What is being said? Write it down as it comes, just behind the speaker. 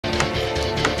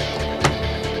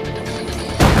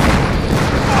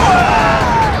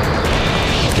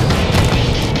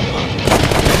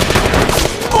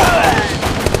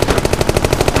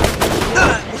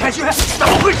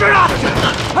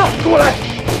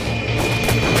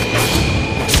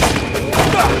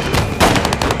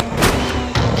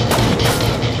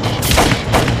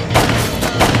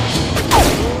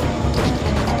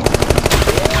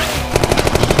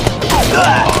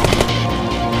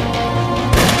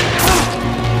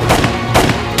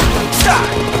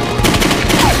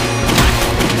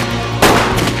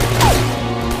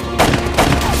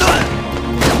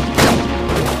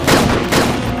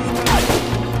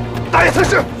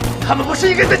他们不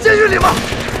是应该在监狱里吗？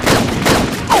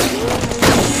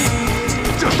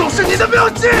这都是你的标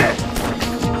记！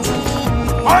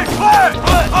快！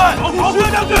好，薛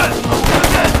将军！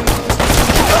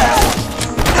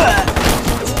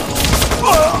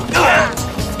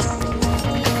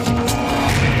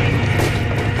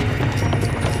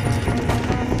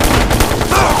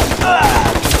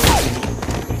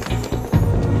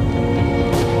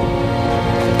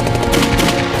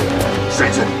水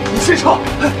军，你先撤！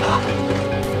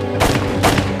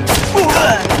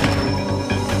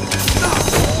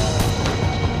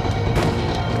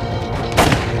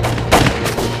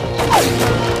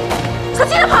可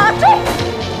劲的跑，追！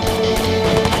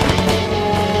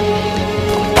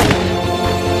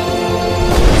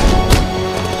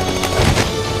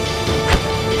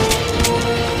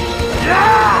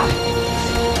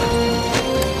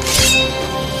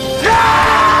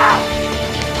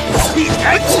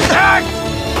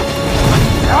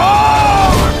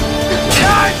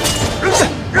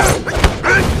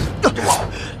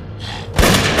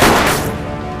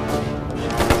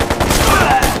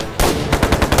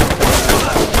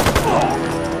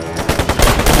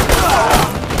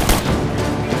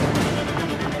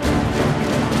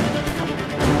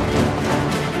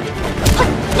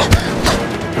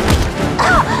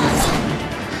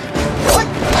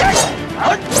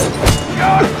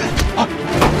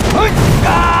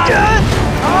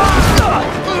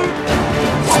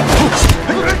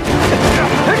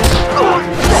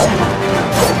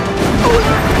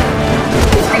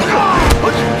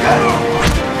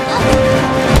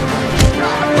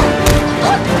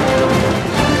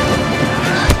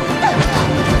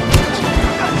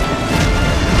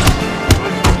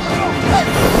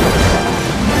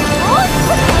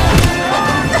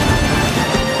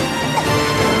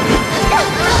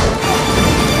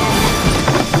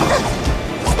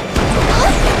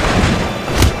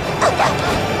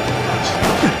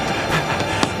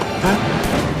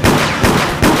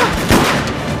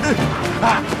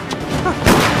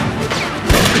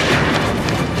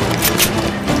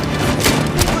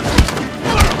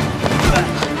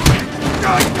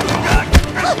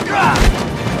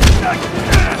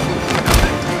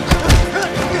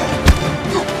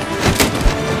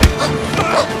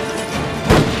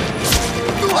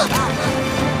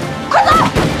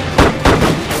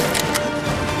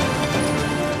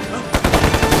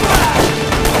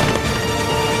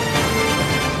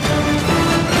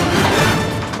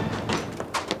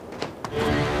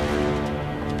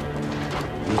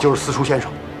就是四叔先生。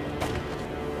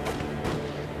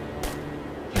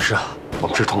是啊，我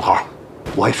们是同行，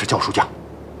我也是教书匠。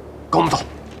跟我们走，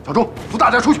小钟扶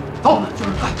大家出去，走。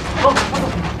走。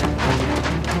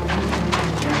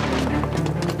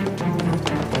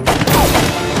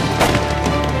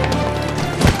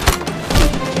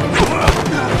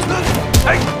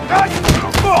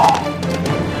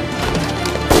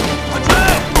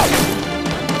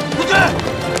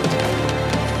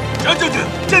杨将军，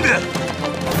这边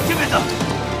的，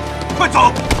快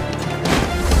走！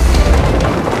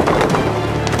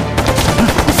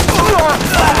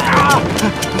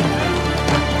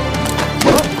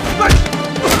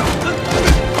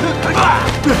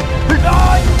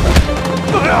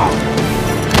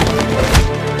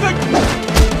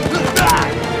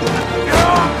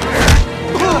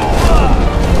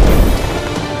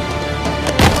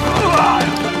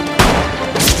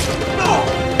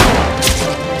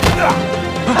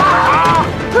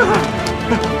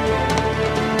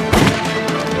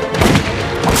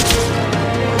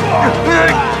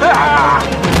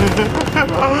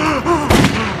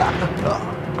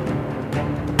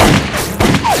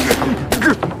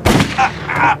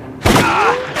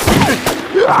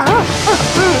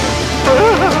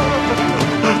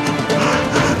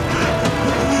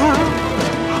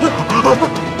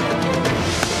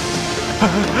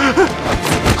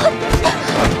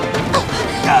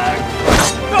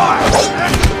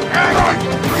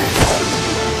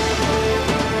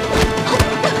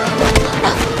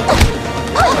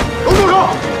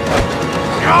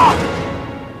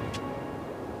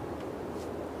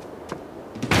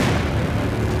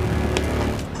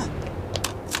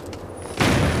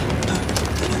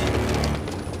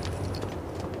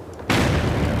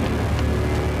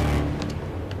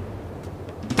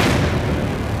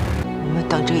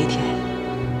等这一天，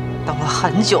等了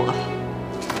很久了。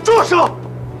住手！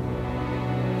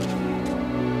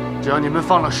只要你们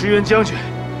放了石原将军，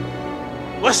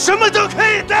我什么都可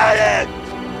以答应。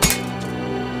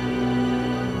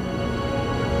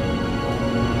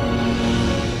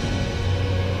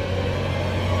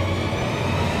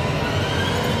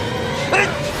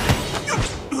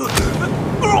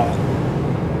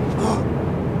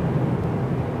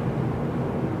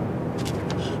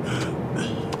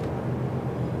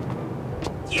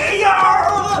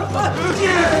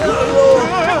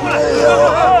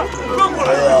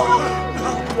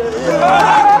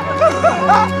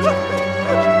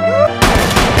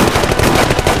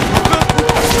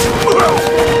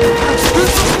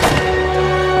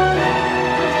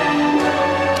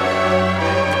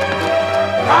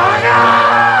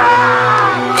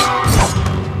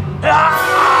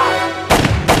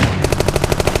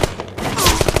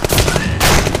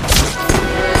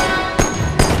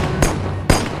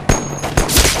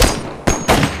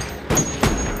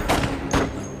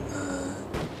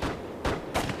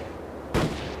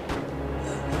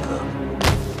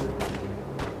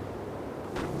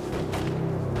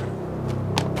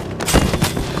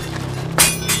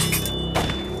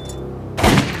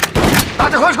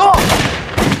快撤！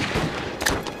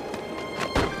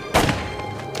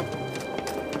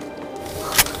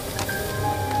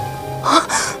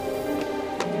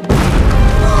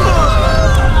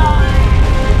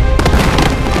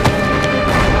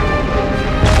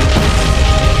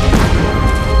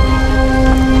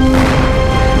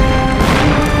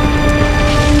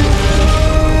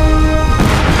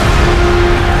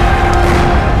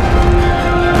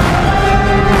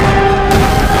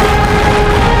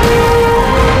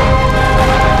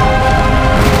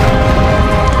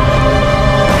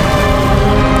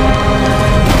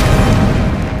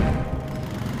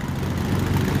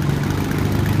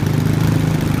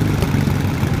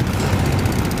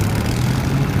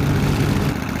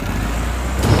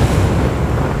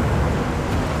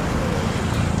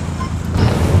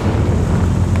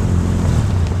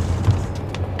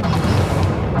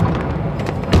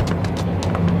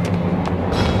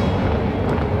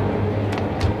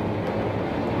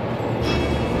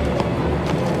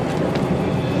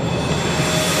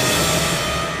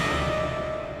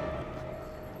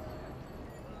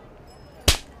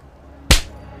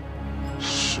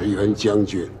石原将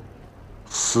军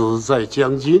死在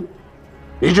江津，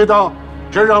你知道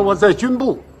这让我在军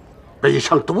部背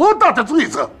上多大的罪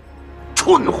责？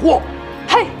蠢货！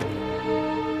嘿，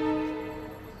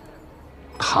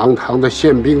堂堂的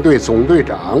宪兵队总队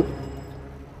长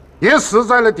也死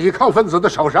在了抵抗分子的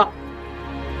手上，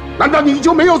难道你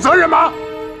就没有责任吗？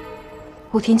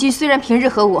武田君虽然平日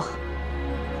和我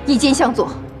意见相左，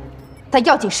但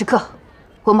要紧时刻，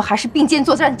我们还是并肩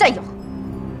作战的战友。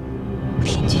武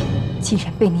田君竟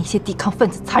然被那些抵抗分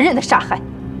子残忍的杀害，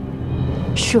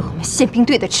是我们宪兵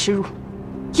队的耻辱，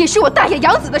也是我大野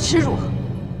洋子的耻辱。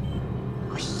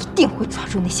我一定会抓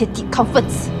住那些抵抗分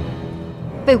子，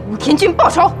为武田君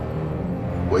报仇。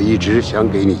我一直想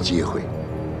给你机会，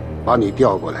把你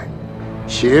调过来，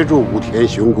协助武田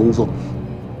雄工作，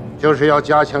就是要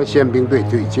加强宪兵队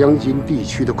对江津地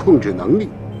区的控制能力。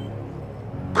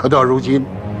可到如今，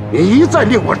你一再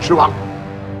令我失望。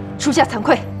属下惭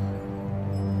愧。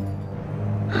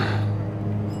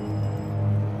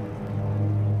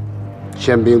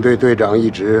宪兵队队长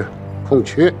一职空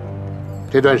缺，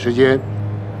这段时间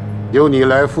由你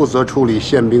来负责处理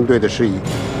宪兵队的事宜。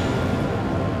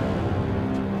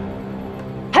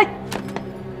嘿，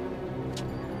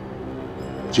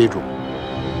记住，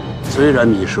虽然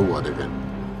你是我的人，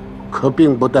可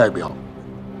并不代表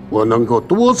我能够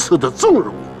多次的纵容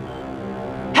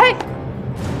你。嘿。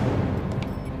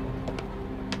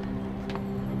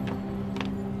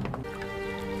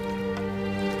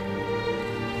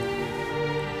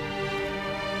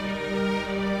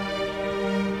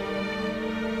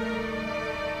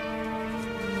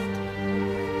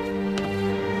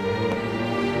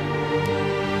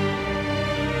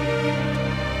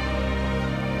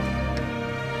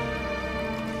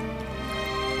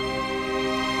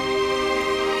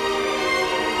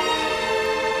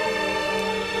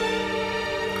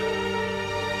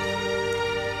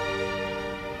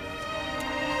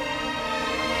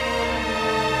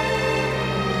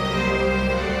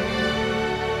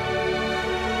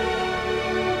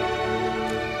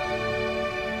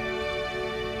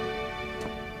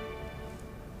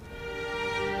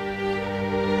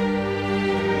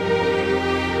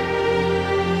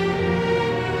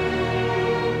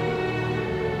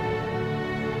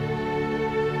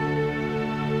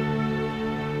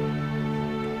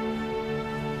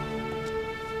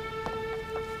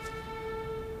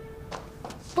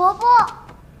伯伯，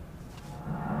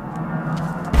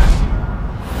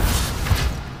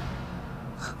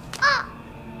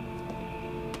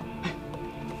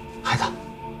孩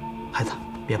子，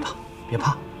别怕，别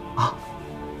怕啊！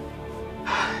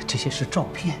这些是照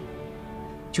片，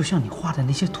就像你画的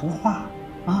那些图画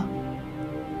啊，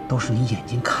都是你眼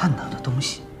睛看到的东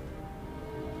西。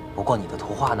不过你的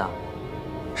图画呢，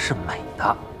是美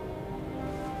的，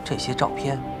这些照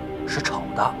片是丑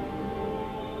的，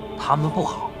它们不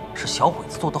好，是小鬼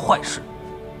子做的坏事。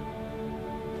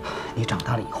你长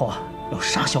大了以后啊，要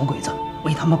杀小鬼子，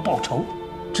为他们报仇，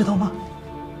知道吗？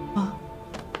啊，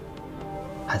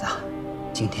孩子，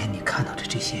今天你看到的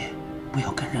这些，不要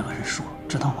跟任何人说，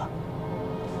知道吗？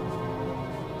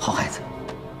好孩子，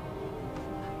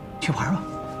去玩吧，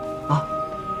啊。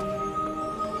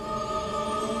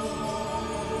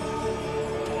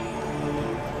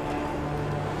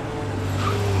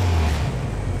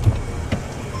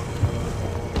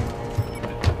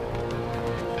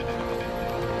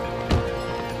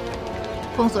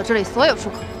封锁这里所有出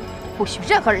口，不许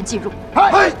任何人进入。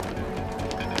嗨！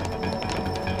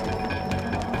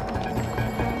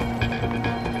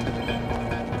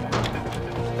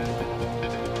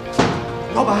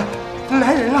老板，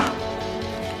来人了！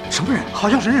什么人？好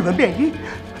像是日本便衣。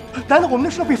难道我们的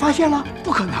事被发现了？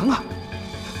不可能啊！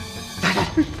来，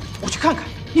我去看看。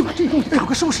你把这东西找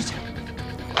个收拾去。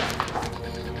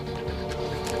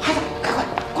孩子，快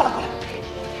过来！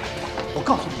我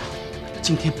告诉你啊，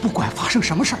今天不管发生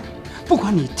什么事儿，不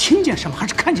管你听见什么还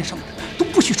是看见什么，都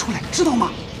不许出来，知道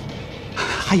吗？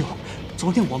还有，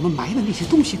昨天我们埋的那些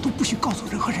东西都不许告诉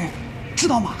任何人，知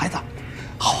道吗，孩子？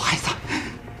好孩子。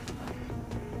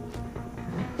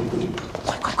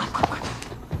快！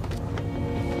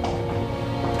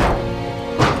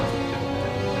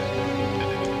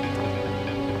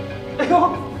哎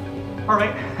呦，二位，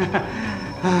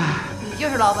你就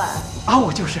是老板啊，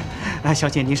我就是。小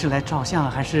姐，您是来照相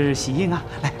还是洗印啊？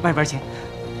来，外边请。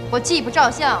我既不照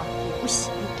相，也不洗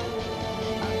印，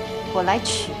我来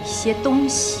取一些东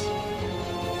西。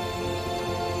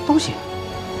东西？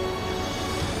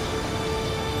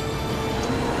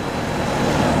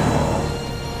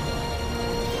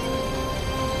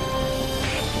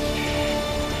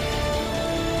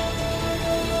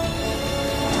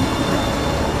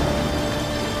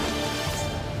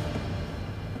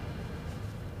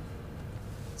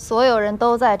所有人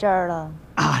都在这儿了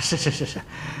啊，是，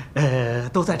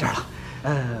都在这儿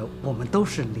了。我们都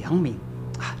是良民，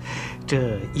啊，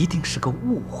这一定是个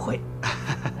误会。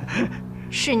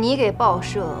是你给报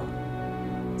社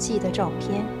寄的照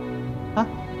片啊？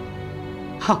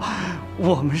哈，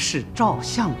我们是照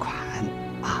相馆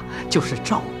啊，就是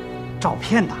照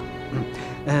片呐。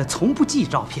从不寄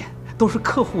照片，都是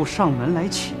客户上门来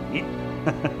取。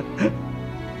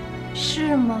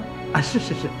是吗？啊，是。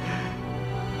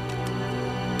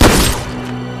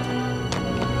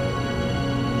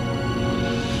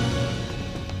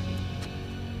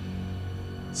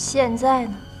现在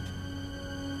呢？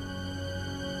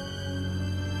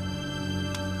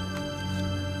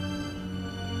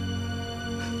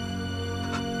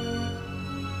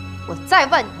我再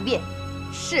问你一遍，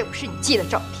是不是你寄的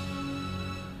照片？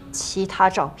其他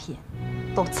照片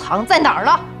都藏在哪儿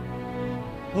了？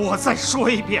我再说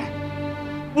一遍，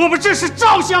我们这是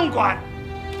照相馆，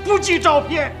不寄照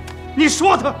片。你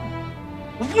说的，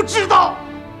我不知道。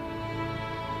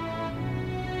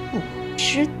不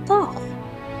知道。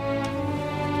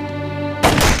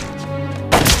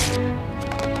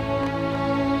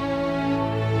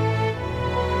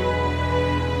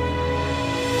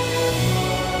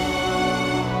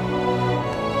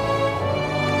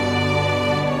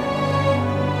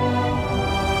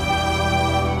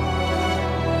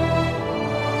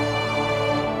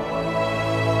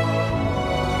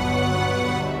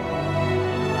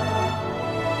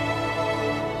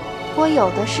我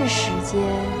有的是时间，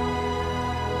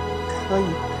可以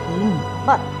陪你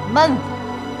慢慢玩。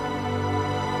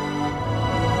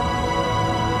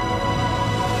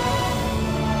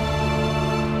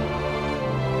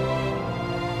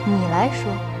你来说。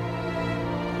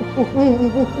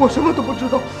我什么都不知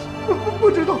道，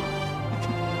不知道。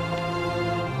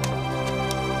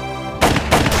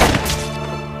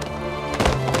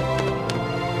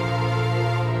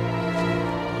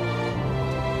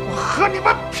和你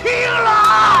们拼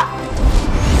了！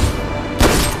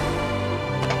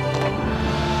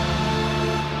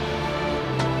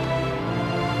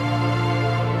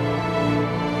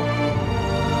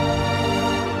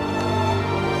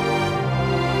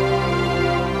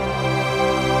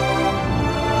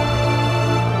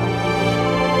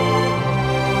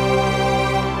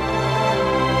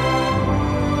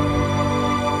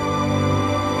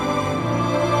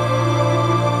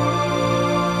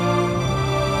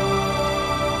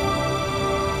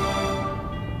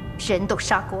人都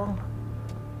杀光了，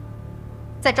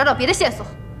再找找别的线索，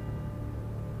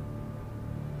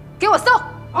给我搜！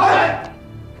哎！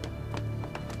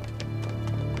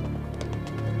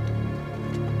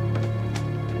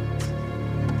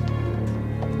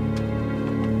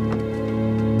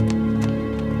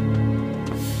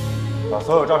把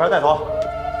所有照片带走。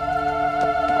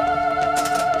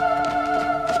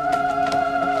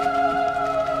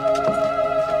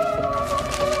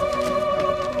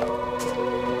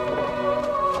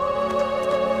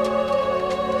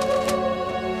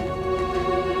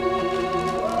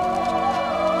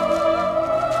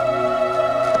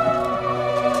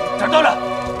到了。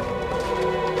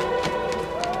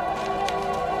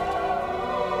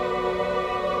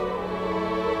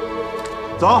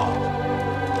走。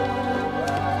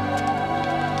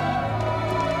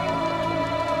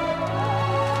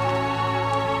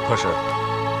可是，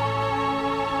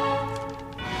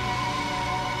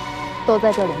都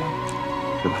在这里吗？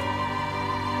是的。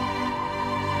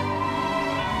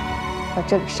把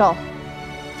这里烧了，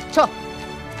烧！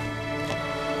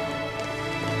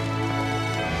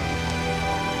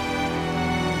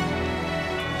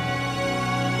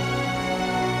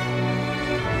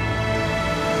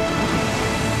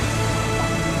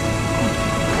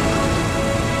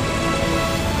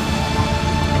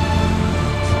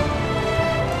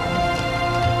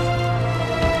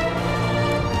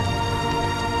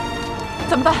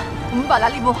怎么办？我们把来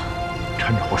历部。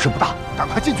趁着火势不大，赶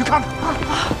快进去看看。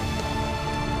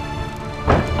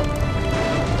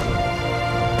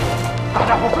大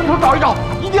家伙分头找一找，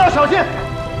一定要小心。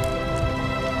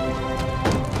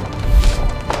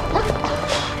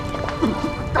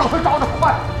这会着得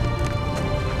快。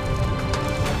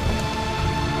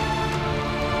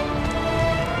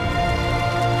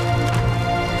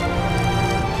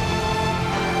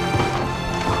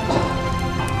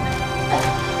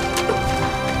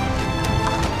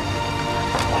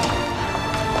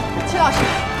秦老师，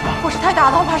火势太大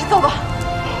了，我们还是走吧。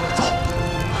走。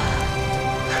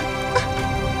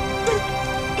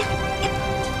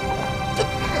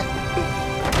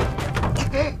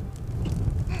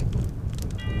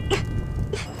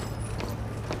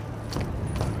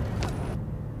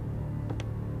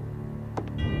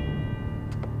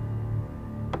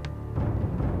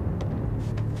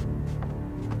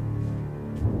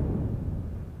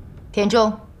田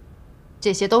中，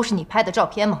这些都是你拍的照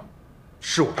片吗？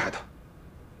是我拍的。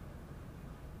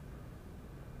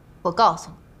我告诉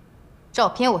你，照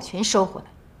片我全收回来，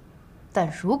但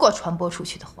如果传播出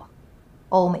去的话，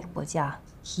欧美国家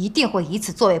一定会以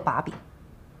此作为把柄，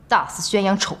大肆宣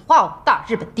扬丑化我们大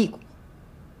日本帝国。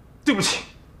对不起，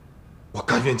我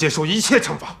甘愿接受一切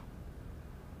惩罚。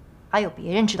还有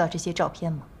别人知道这些照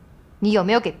片吗？你有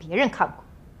没有给别人看过？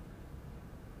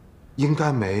应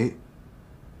该没。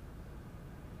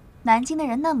南京的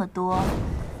人那么多，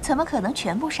怎么可能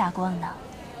全部杀光呢？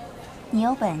你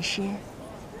有本事，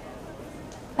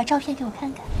把照片给我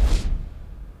看看。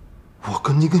我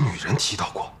跟一个女人提到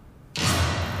过，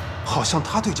好像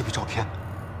她对这个照片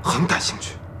很感兴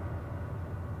趣。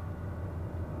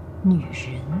女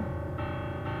人？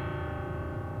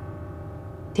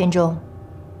田中，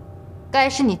该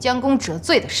是你将功折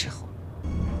罪的时候。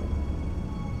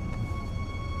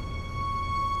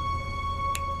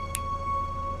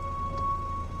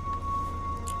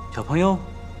小朋友，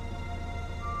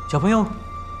小朋友，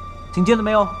听见了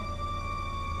没有？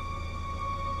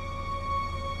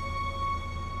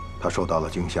他受到了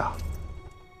惊吓，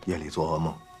夜里做噩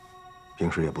梦，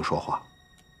平时也不说话。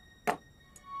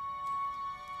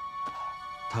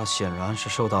他显然是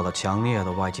受到了强烈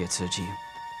的外界刺激，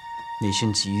内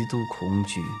心极度恐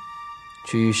惧，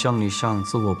基于生理上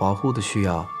自我保护的需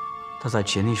要，他在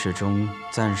潜意识中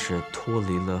暂时脱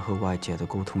离了和外界的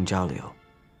沟通交流。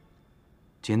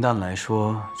简单来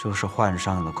说，就是患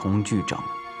上了恐惧症。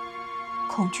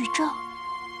恐惧症？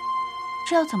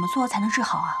这要怎么做才能治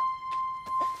好啊？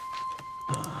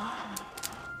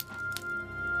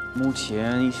目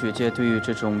前医学界对于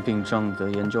这种病症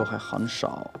的研究还很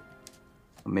少，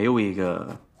没有一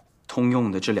个通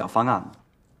用的治疗方案，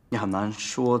也很难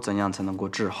说怎样才能够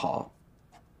治好。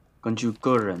根据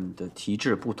个人的体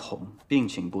质不同、病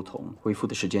情不同，恢复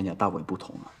的时间也大为不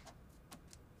同了。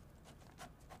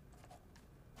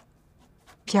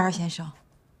皮尔先生，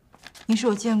您是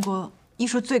我见过医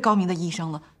术最高明的医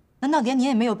生了，难道连您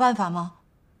也没有办法吗？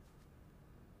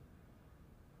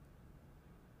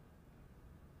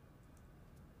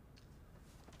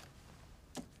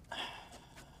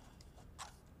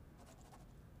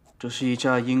这是一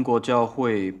家英国教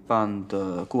会办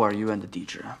的孤儿医院的地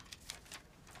址。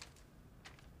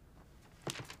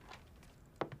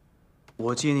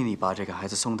我建议你把这个孩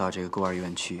子送到这个孤儿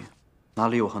院去，那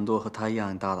里有很多和他一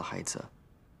样大的孩子。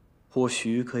或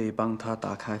许可以帮他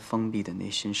打开封闭的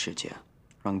内心世界，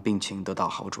让病情得到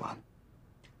好转。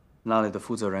那里的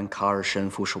负责人卡尔神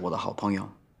父是我的好朋友，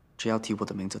只要提我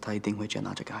的名字，他一定会接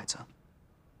纳这个孩子。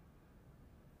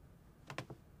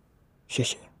谢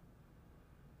谢。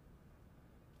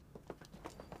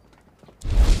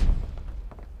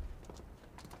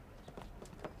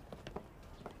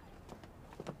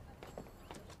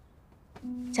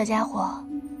小家伙，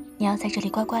你要在这里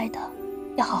乖乖的，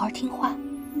要好好听话。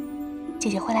姐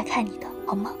姐会来看你的，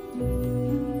好吗？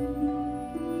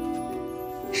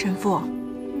神父，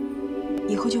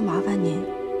以后就麻烦您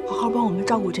好好帮我们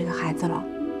照顾这个孩子了。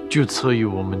就赐予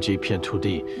我们这片土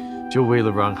地，就为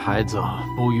了让孩子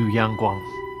沐浴阳光。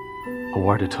我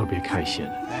玩得特别开心。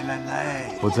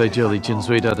来，我在这里尽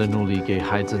最大的努力，给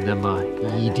孩子那么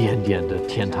一点点的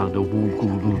天堂的五谷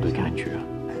路的感觉。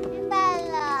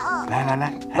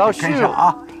来，老师跟上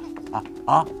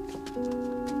啊！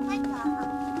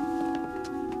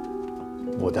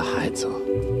我的孩子，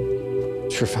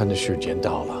吃饭的时间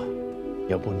到了，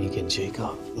要不你跟这个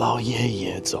老爷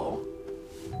爷走，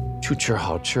去吃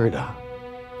好吃的，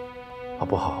好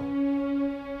不好？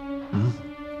嗯。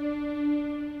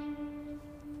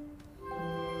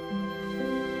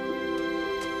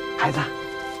孩子，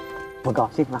不高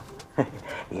兴了，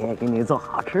爷爷给你做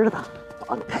好吃的，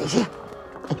保你开心。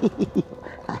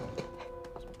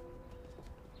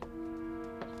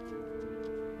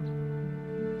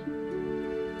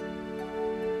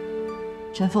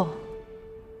神父，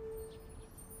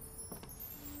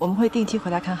我们会定期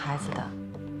回来看孩子的。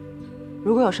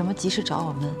如果有什么急事找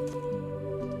我们，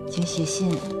请写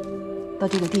信到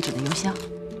这个地址的邮箱。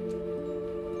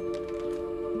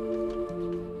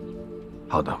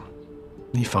好的，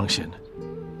你放心，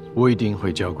我一定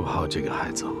会照顾好这个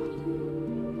孩子。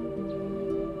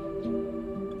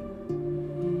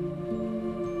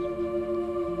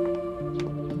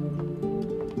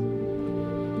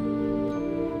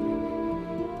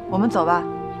我们走吧，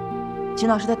秦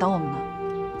老师在等我们呢。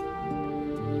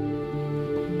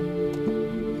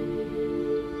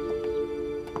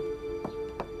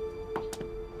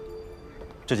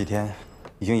这几天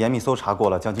已经严密搜查过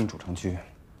了江津主城区，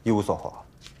一无所获。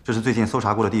这是最近搜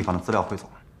查过的地方的资料汇总。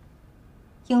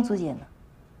英租界呢？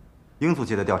英租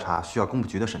界的调查需要工部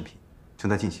局的审批，正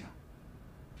在进行。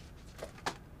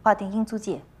划定英租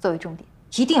界作为重点，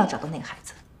一定要找到那个孩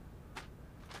子。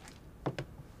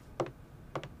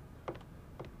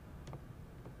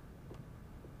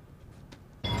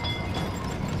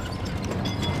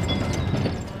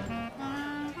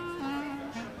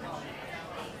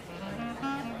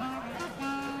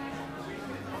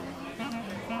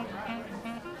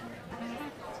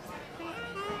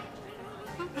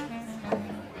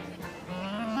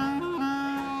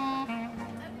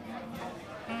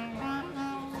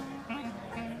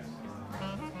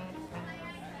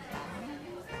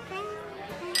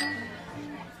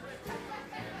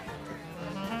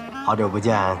好久不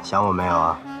见，想我没有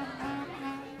啊？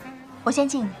我先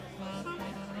敬你，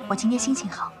我今天心情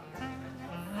好。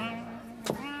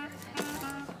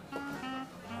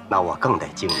那我更得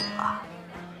敬你了。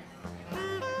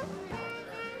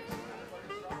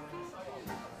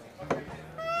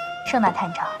盛大探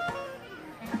长，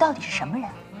你到底是什么人？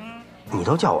你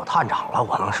都叫我探长了，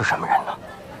我能是什么人呢？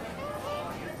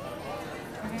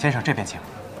先生，这边请。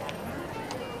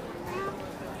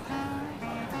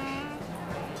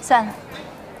算了，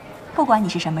不管你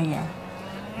是什么人，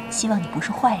希望你不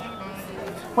是坏人。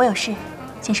我有事，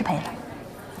先失陪了。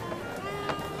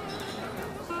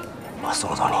我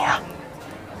送走你啊！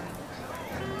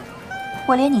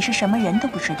我连你是什么人都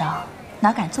不知道，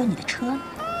哪敢坐你的车呢？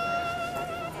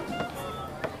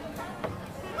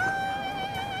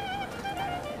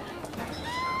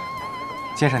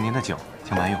先生，您的酒，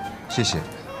请慢用。谢谢。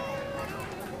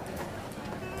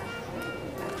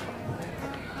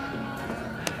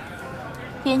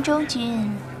田中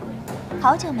君，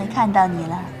好久没看到你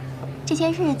了，这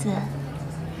些日子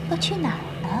都去哪儿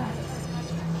了？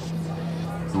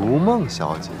如梦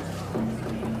小姐，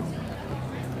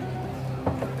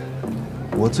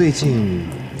我最近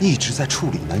一直在处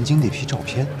理南京那批照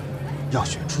片，要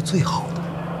选出最好的，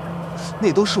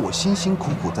那都是我辛辛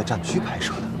苦苦在战区拍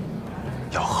摄的，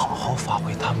要好好发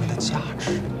挥他们的价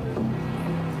值。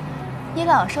你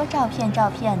老说照片照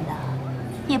片的，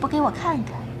也不给我看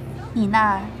看，你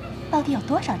那儿到底有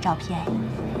多少照片呀？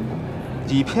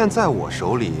底片在我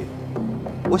手里，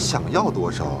我想要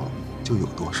多少就有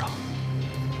多少。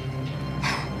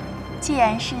既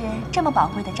然是这么宝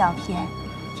贵的照片，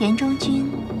田中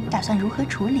君打算如何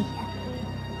处理呀？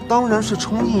当然是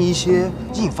冲印一些，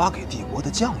印发给帝国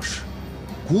的将士，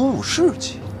鼓舞士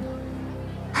气。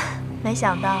没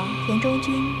想到田中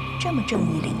君这么正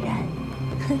义凛然，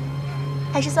哼，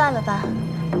还是算了吧，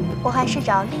我还是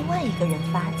找另外一个人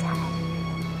发财。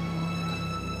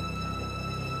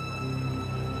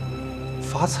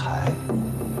发财？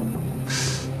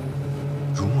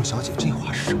如梦小姐，这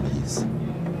话是什么意思？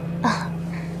啊，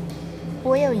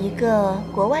我有一个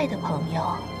国外的朋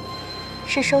友，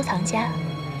是收藏家，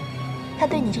他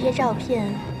对你这些照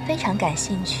片非常感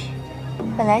兴趣，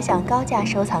本来想高价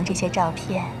收藏这些照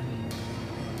片，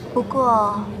不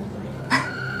过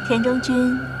田中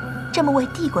君这么为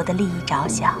帝国的利益着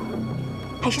想，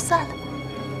还是算了吧。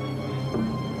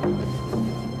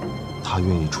他愿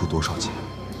意出多少钱？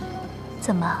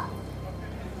怎么，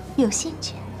有兴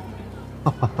趣？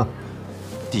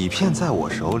底片在我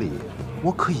手里，我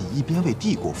可以一边为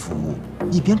帝国服务，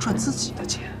一边赚自己的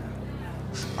钱。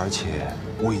而且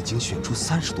我已经选出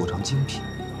30多张精品，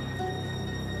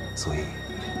所以，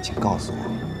请告诉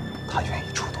我，他愿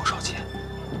意出多少钱？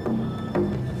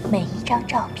每一张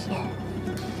照片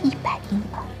100英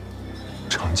镑。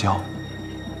成交。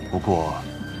不过，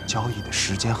交易的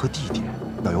时间和地点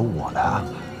要由我来安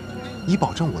排，以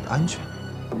保证我的安全。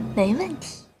没问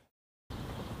题。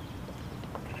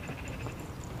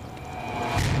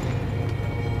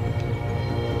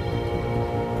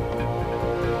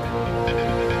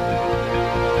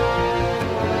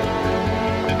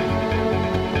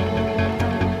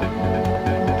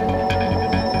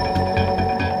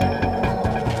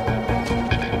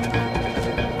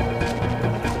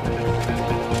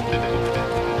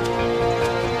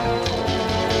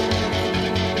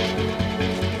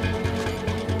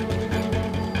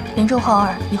严重号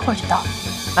2，一会儿就到。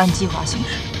按计划行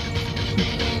事。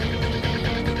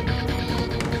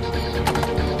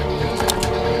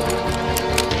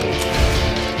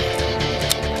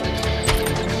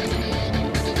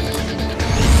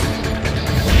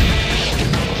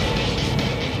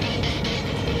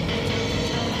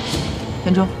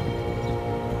严重。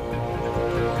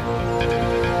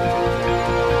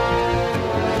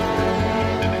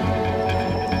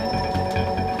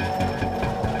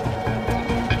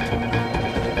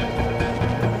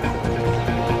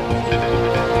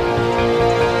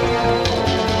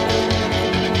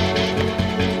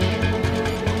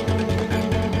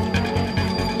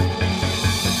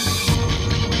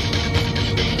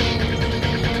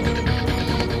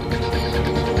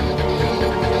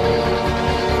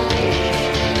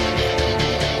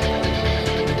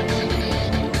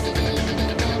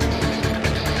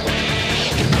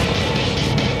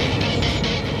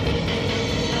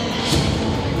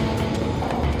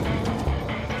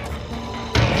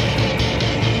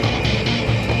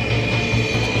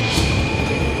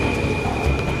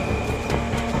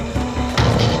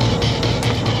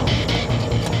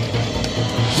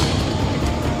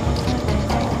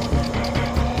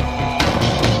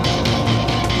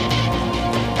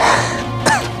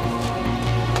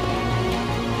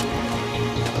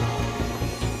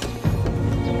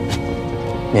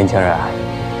年轻人，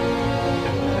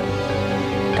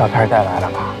照片带来了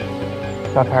吧？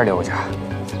照片留下，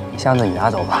箱子你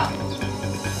拿走吧。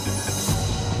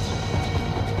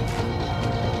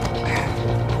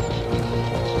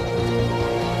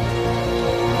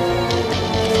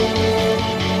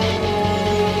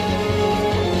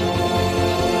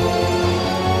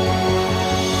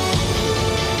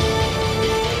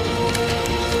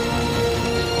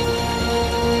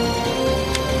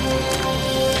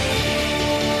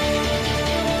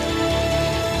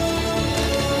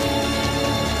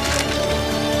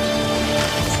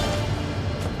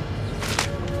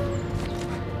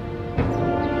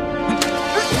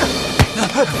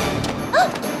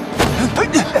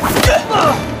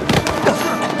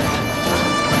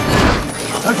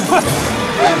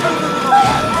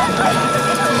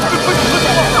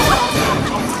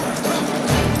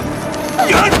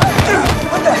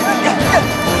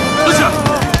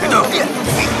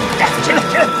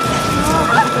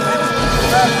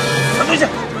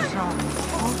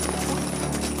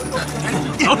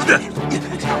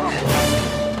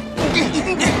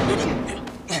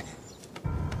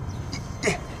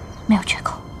没有缺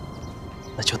口，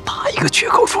那就打一个缺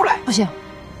口出来。不行，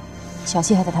小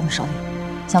七还在他们手里，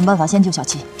想办法先救小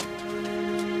七。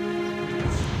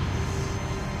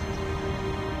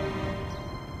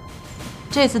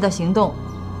这次的行动，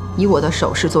以我的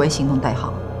手势作为行动代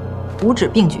号，5指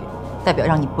并举，代表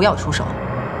让你不要出手；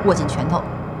握紧拳头，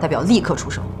代表立刻出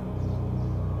手。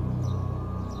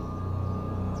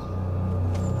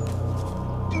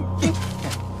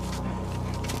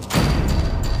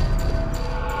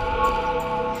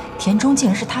田中竟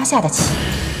然是他下的棋，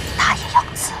他也要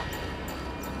死。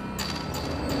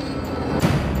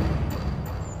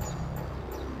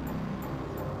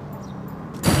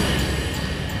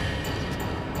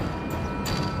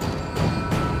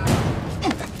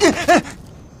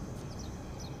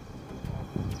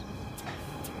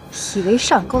以为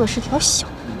上钩的是条小鱼，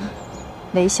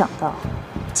没想到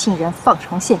竟然放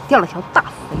长线钓了条大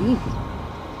肥鱼。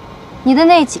你的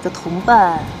那几个同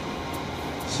伴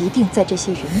一定在这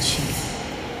些人群里。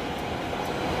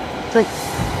对。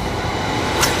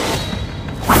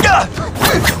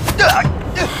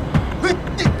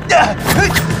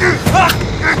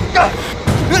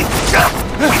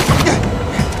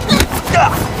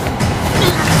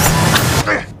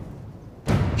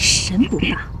神不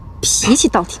大，脾提起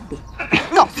刀挺力，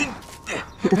告诉我，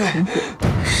你的同伙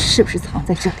是不是藏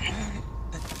在这里？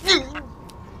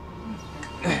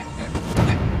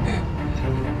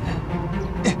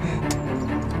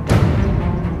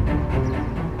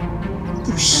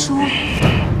不说，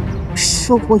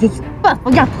我也有办法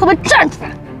让他们站出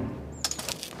来。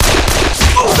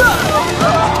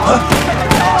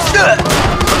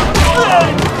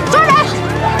抓人！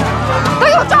都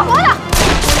给我抓活的！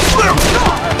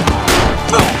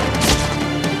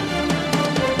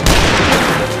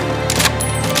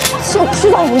就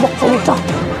知道你咬着一招。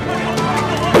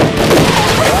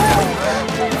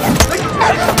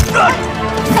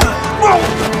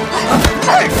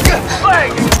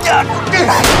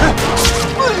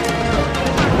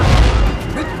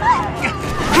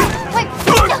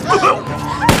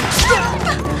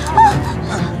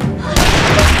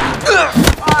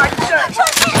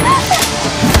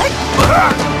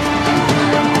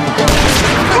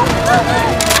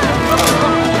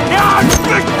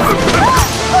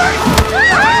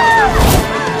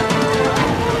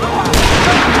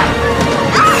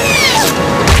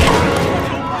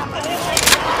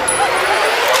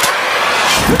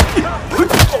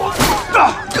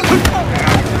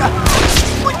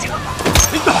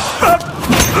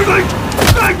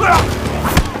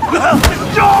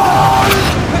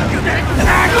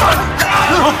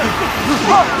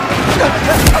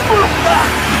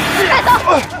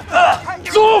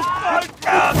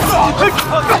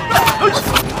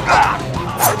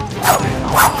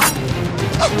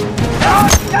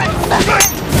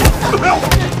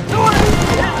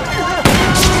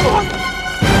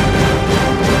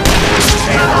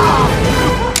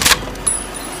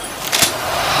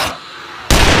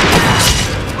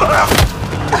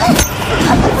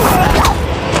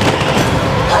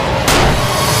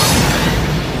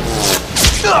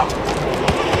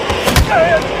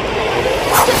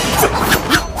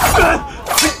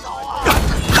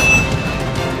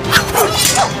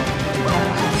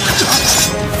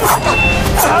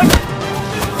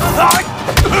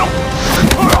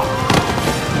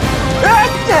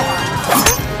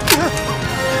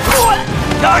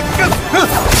带走！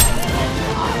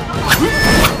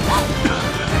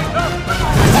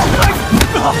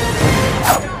走！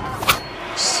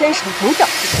身手有长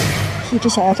进，一直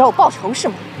想要找我报仇是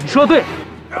吗？你说对，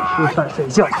吃饭睡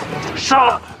觉就杀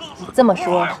了。你这么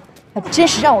说，还真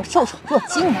是让我受宠若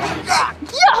惊啊！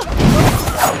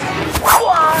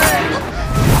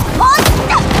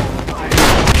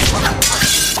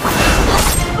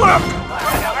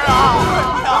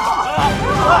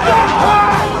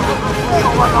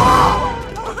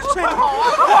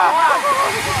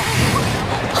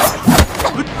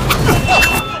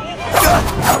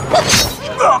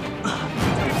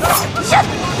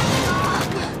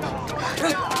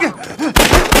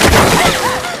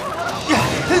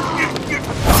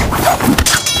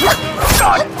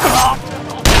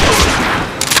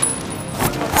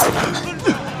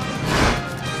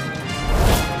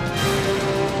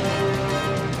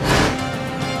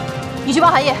你去帮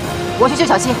寒夜，我去救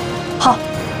小七。好。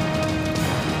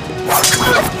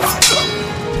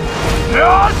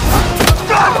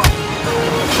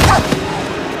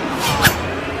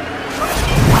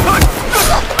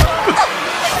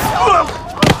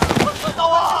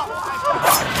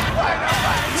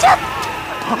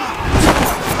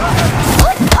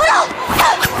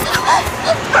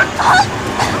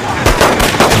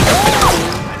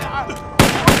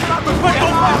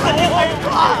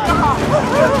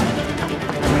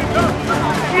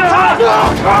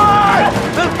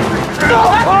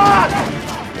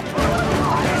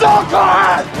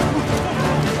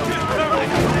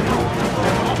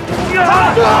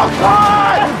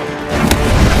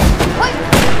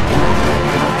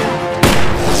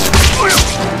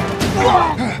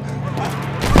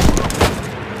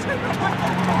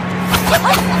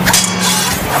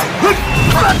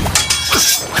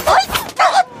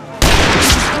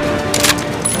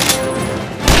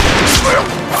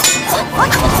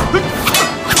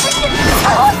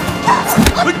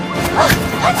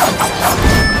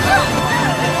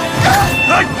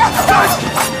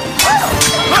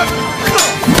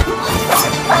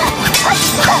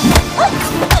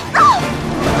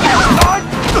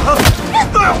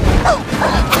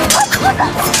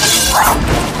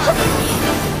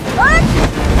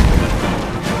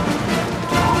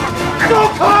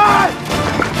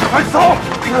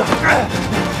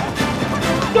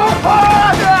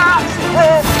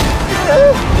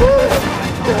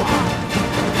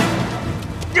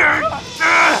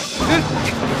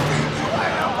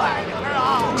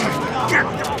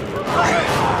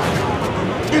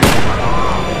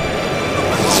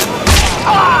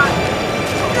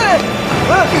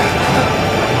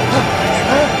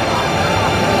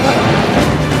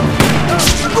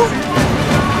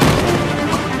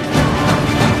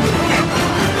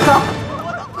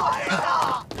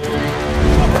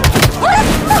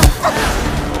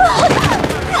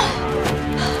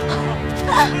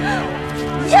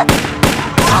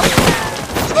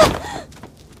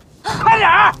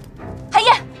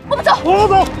我们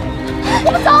走！我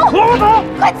们走！我们走！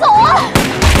快走啊！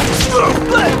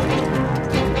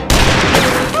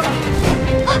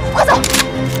快走！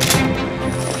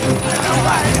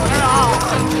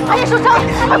阿爷受伤，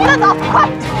快不要走！快！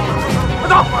快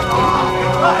走！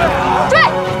追！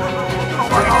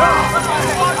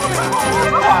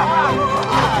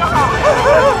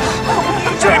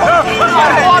这边！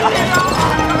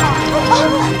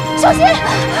小心！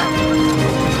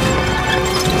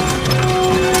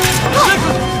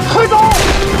快走！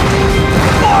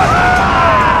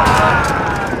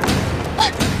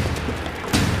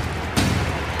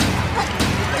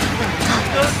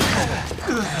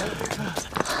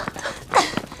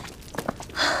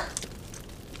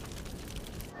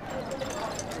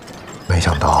没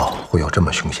想到会有这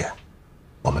么凶险，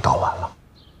我们到晚了。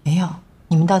没有，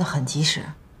你们到的很及时。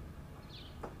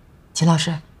秦老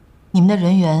师，你们的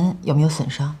人员有没有损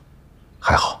伤？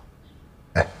还好。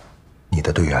哎，你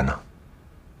的队员呢？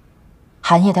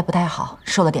韩烨他不太好，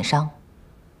受了点伤。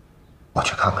我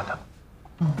去看看他。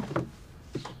嗯。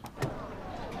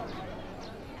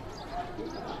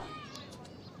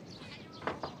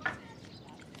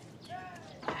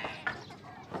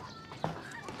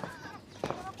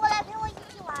过来陪我一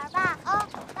起玩吧，啊！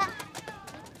来。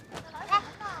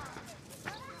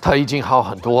他已经好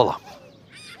很多了。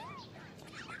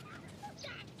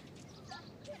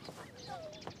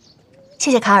谢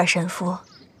谢卡尔神父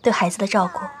对孩子的照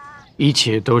顾。一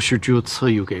切都是主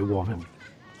赐予给我们，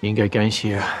应该感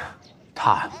谢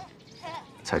他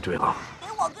才对了。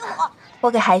我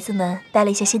给孩子们带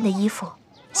了一些新的衣服，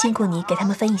辛苦你给他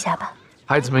们分一下吧。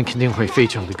孩子们肯定会非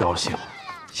常的高兴，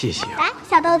谢谢。来，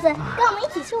小豆子，跟我们一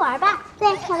起去玩吧。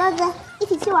对，小豆子，一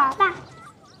起去玩吧。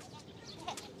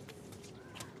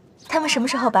他们什么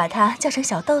时候把他叫成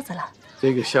小豆子了？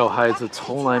这个小孩子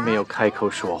从来没有开口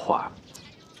说话。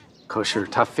可是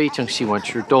他非常喜欢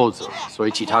吃豆子，所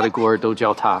以其他的孤儿都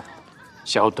叫他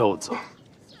小豆子。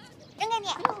扔给你，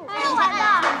又玩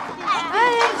了。哎，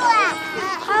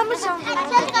他们想这个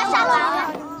上来。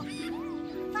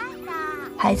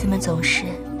孩子们总是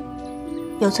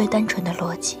有最单纯的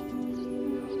逻辑，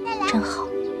真好。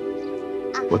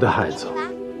我的孩子，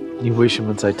你为什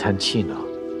么在叹气呢？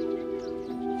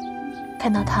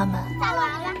看到他们，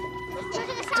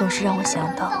总是让我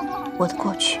想到我的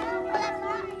过去。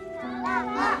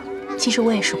其实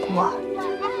我也是孤儿，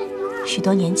许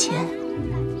多年前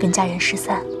跟家人失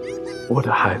散。我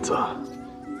的孩子，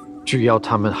只要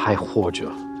他们还活着，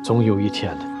总有一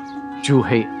天，主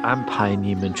会安排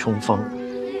你们重逢。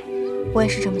我也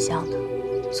是这么想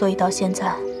的，所以到现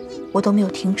在，我都没有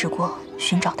停止过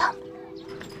寻找他们。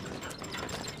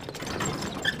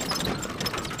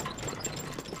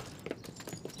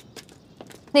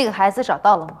那个孩子找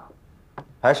到了吗？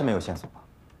还是没有线索。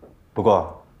不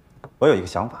过，我有一个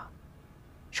想法。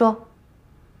说。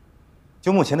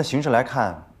就目前的形势来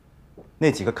看，那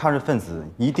几个抗日分子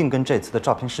一定跟这次的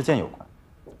照片事件有关。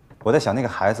我在想，那个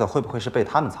孩子会不会是被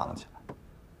他们藏了起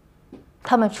来？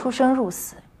他们出生入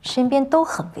死，身边都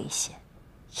很危险，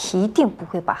一定不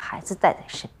会把孩子带在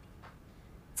身边。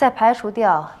再排除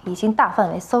掉已经大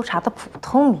范围搜查的普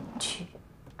通民居，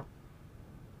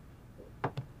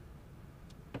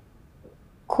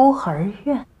孤儿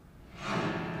院。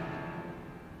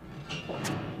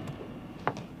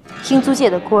英租界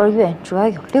的孤儿院主要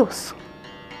有6所，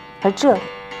而这里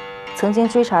曾经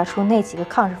追查出那几个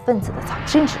抗日分子的藏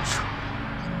身之处。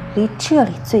离这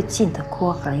里最近的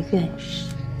孤儿院是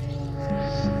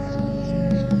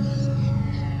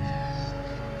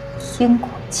英国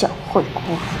教会孤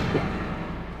儿院。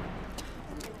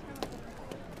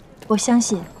我相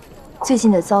信，最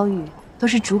近的遭遇都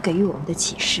是主给予我们的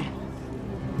启示。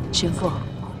神父，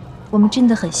我们真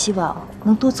的很希望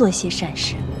能多做一些善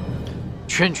事。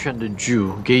全权的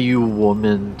主给予我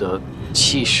们的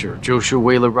启示，就是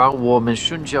为了让我们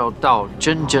寻找到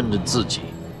真正的自己，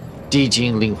涤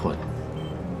净灵魂。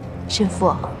神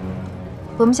父，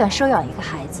我们想收养一个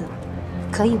孩子，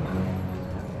可以吗？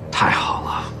太好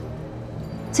了。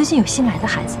最近有新来的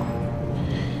孩子吗？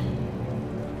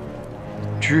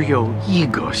只有一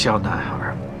个小男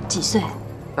孩。几岁？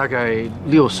大概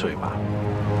6岁吧。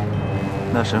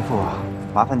那神父，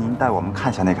麻烦您带我们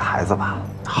看一下那个孩子吧。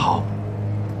好。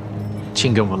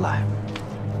请跟我来。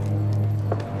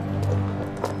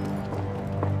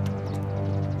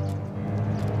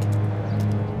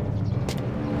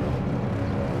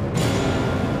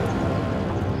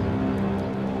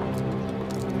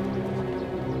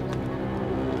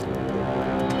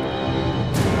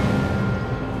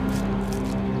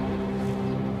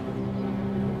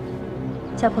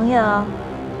小朋友，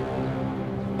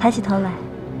抬起头来。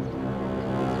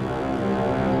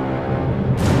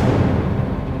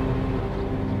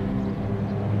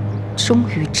终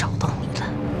于找到你了。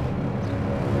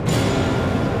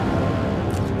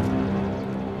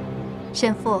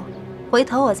神父，回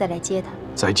头我再来接他。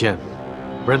再见，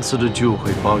仁慈的主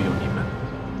会保佑你们。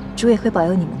主也会保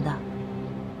佑你们的。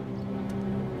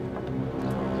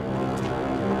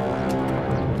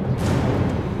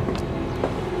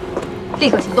立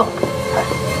刻行动！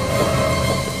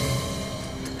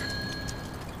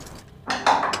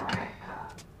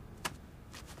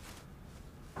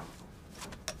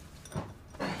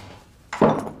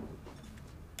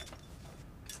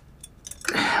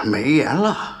没盐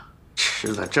了，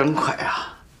吃的真快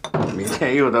啊！明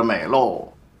天又得美喽。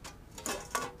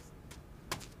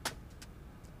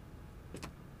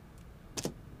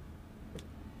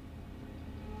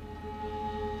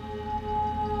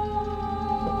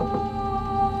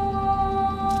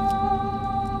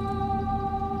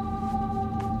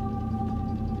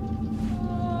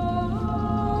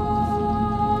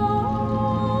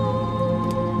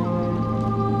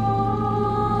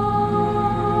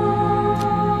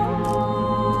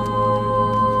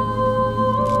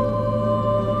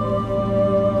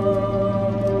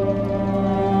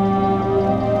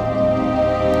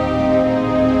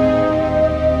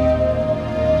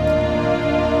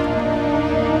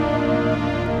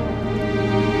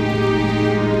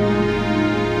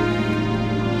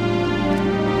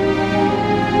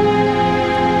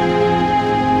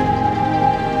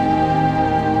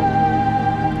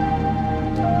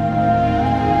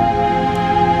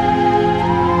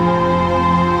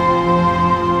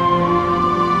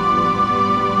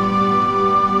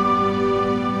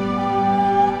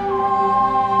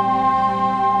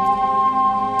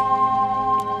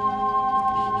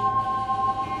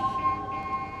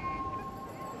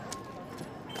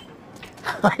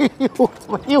哎呦，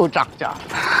怎么又涨价？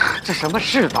这什么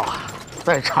世道啊！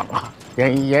再涨啊，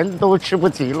连盐都吃不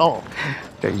起喽。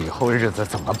这以后日子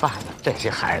怎么办呢？这些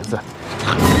孩子。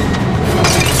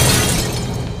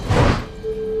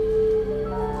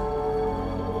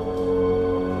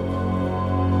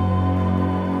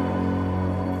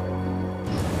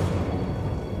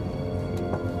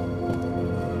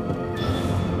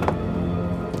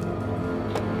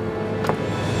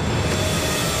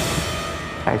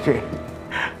太君。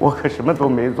我可什么都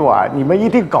没做啊！你们一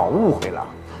定搞误会了。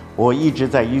我一直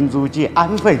在英租界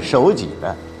安分守己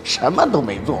的，什么都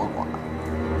没做过。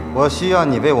我需要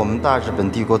你为我们大日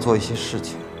本帝国做一些事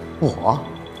情。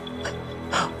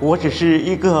我只是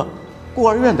一个孤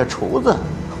儿院的厨子，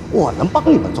我能帮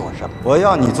你们做什么？我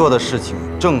要你做的事情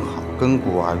正好跟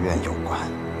孤儿院有关。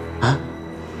啊？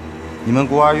你们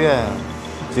孤儿院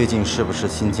最近是不是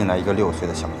新进来一个6岁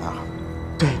的小男孩？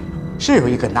对，是有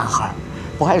一个男孩，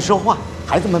不爱说话。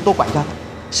孩子们都管他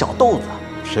小豆子。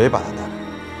谁把他带来？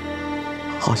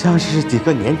好像是几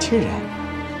个年轻人。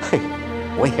嘿，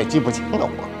我也记不清了。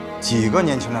几个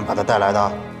年轻人把他带来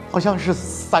的？好像是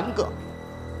3个。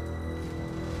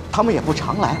他们也不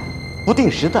常来，不定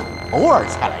时的，偶尔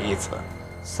才来一次。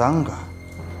3个。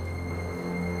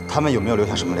他们有没有留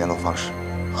下什么联络方式？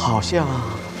好像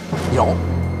有，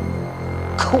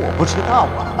可我不知道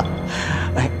啊。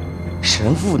哎，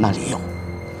神父那里有。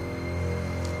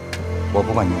我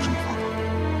不管你用什么方法，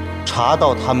查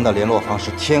到他们的联络方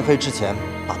式，天黑之前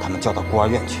把他们叫到孤儿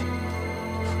院去。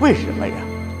为什么呀？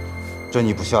这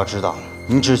你不需要知道，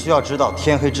你只需要知道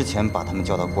天黑之前把他们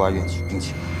叫到孤儿院去，并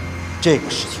且这个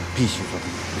事情必须做到，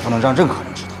不能让任何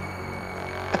人知道。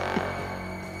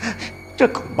这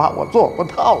恐怕我做不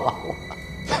到啊！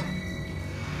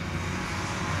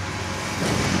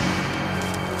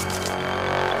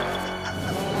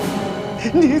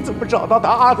你怎么找到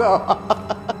他的？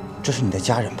这是你的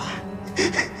家人吧？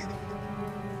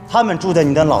他们住在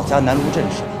你的老家南卢镇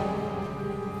上。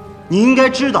你应该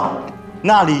知道，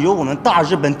那里有我们大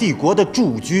日本帝国的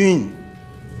驻军。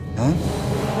嗯。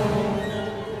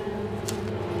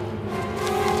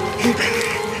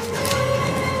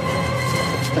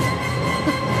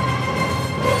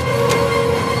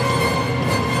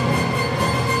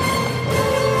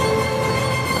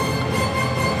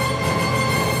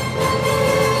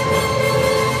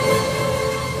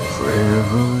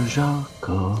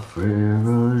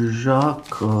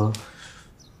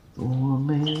多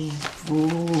美福，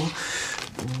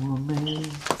多美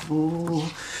福。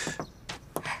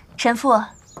神父，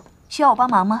需要我帮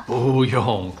忙吗？不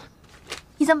用。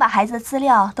你怎么把孩子的资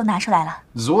料都拿出来了？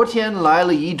昨天来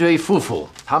了一对夫妇，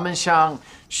他们想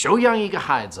收养一个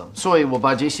孩子，所以我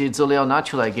把这些资料拿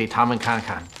出来给他们看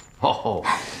看。哦，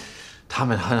他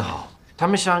们很好，他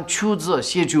们想出资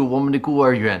协助我们的孤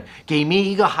儿院，给每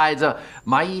一个孩子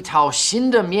买一套新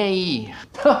的棉衣。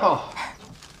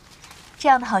这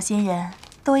样的好心人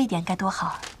多一点该多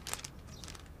好。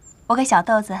我给小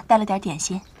豆子带了点点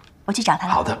心，我去找他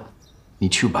了。好的，你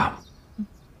去吧。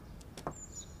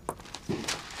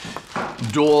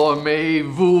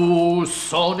Dormez-vous,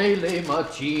 sonnez les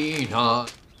matines。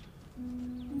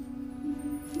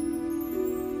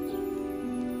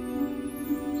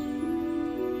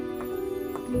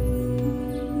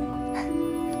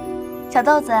小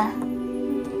豆子，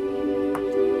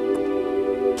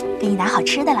给你拿好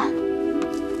吃的了。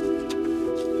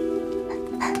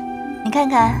你看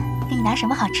看，给你拿什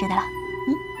么好吃的了？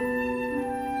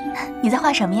你在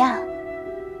画什么呀？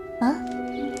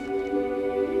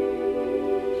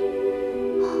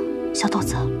小豆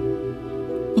子，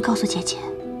你告诉姐姐，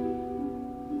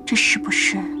这是不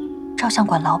是照相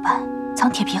馆老板藏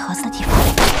铁皮盒子的地方？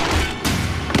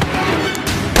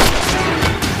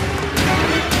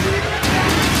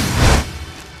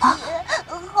啊！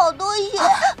好多血，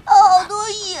好多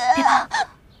血！别怕，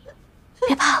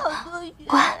别怕，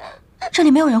乖，这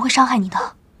里没有人会伤害你的。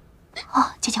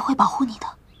啊，姐姐会保护你的，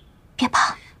别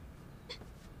怕。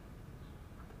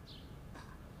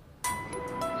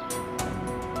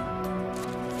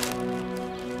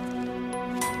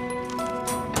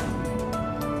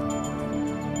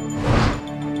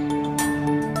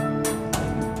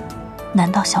难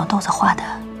道小豆子画的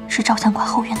是照相馆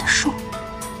后院的树？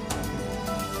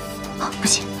啊，不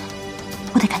行，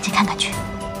我得赶紧看看去。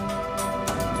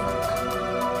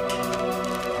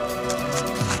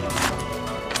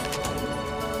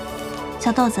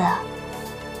小豆子，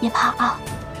别怕啊，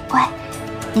乖。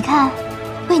你看，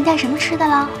我给你带什么吃的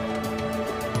了？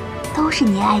都是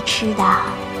你爱吃的。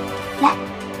来，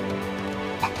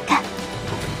看。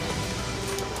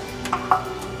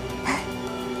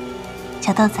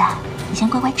小豆子，你先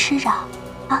乖乖吃着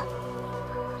啊。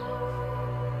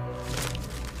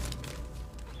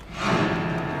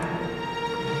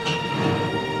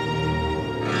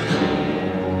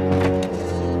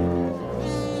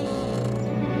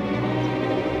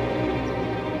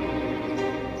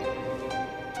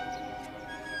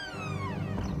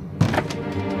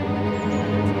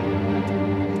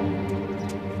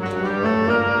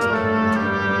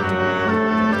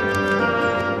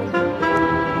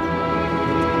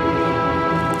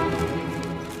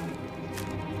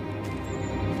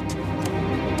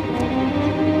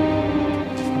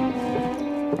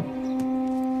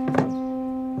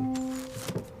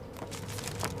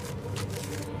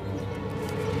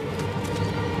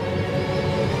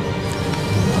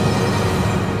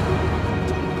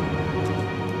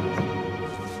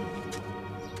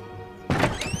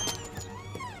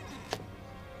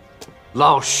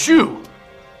老兄，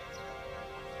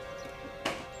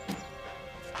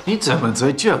你怎么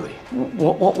在这里？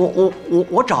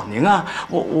我找您啊，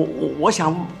我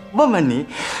想问问你，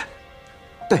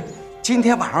对，今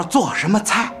天晚上做什么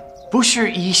菜？不是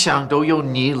一向都由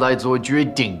你来做决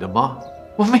定的吗？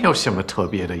我没有什么特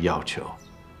别的要求，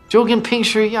就跟平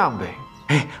时一样呗。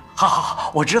哎，好，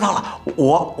我知道了，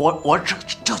我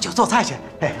这就做菜去。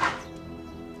哎。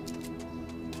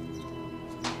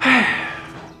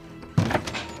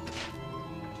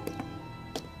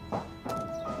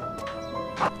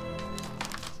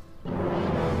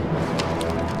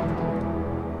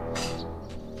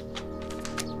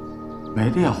没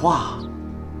电话，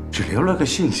只留了个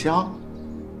信箱。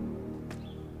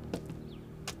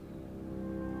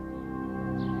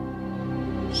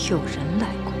有人来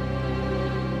过。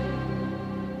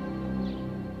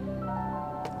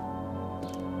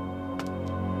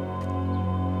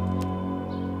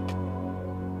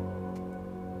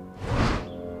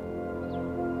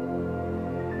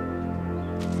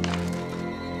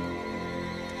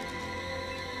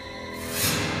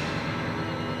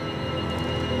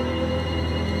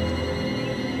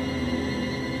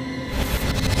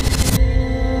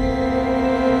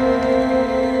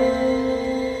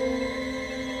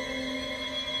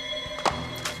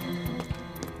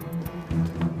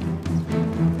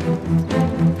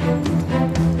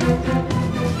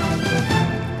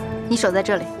你守在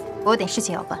这里，我有点事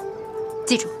情要办。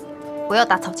记住，不要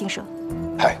打草惊蛇。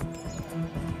嗨。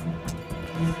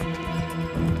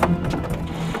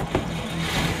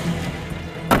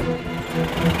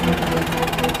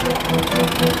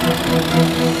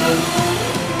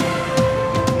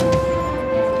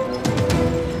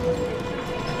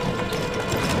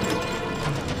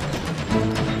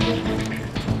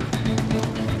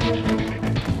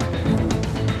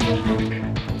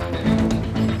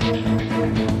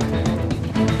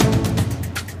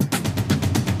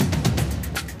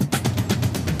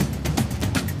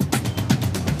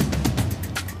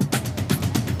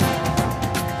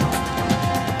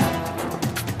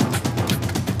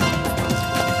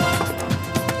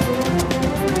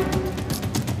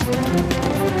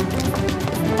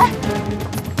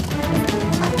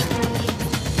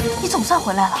算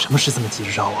回来了。什么事这么急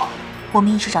着找我？我们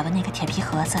一直找的那个铁皮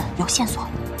盒子有线索，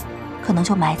可能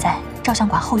就埋在照相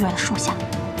馆后院的树下。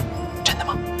真的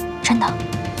吗？真的。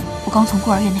我刚从孤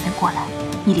儿院那边过来，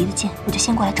你离得近，我就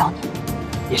先过来找你。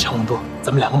夜长梦多，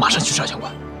咱们2个马上去照相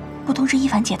馆。不通知一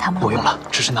凡姐他们了？不用了，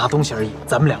只是拿东西而已，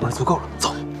咱们2个人足够了。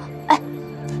走。哎，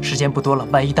时间不多了，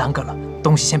万一耽搁了，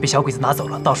东西先被小鬼子拿走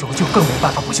了，到时候就更没办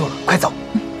法补救了。快走。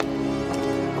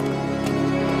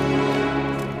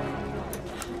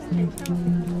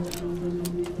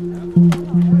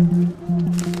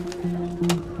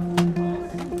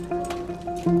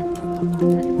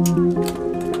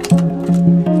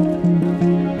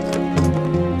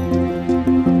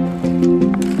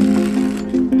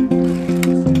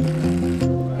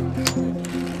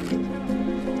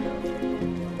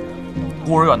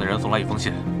孤儿院的人送来一封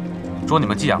信，说你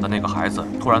们寄养的那个孩子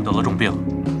突然得了重病，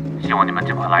希望你们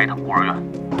尽快来一趟孤儿院。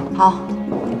好。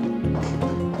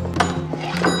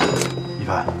一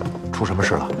凡，出什么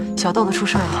事了？小豆子出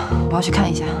事了，我要去看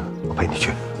一下。我陪你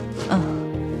去。嗯。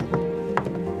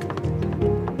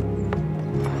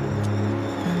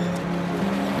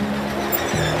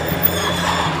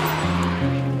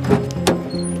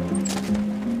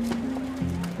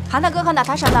韩大哥和娜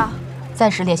塔莎呢？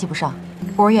暂时联系不上。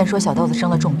孤儿院说小豆子生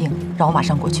了重病，让我马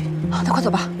上过去。好，那快走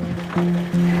吧。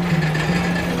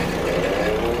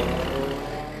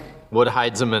我的孩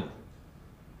子们，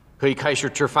可以开始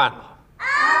吃饭了。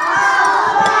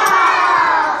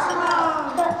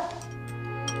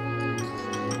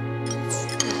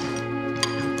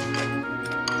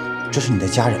这是你的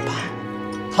家人吧？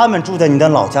他们住在你的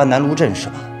老家南卢镇是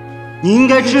吧？你应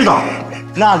该知道，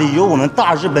那里有我们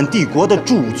大日本帝国的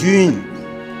驻军。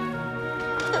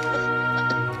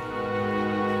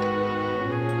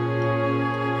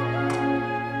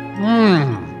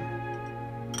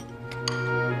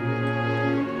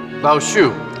老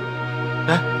叔，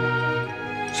哎，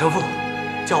神父，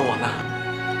叫我呢。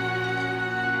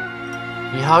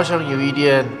你好像有一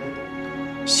点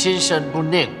心神不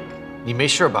宁，你没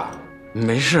事吧？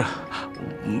没事，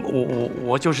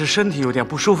我就是身体有点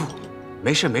不舒服，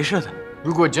没事的。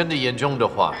如果真的严重的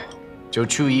话，就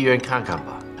去医院看看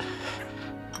吧。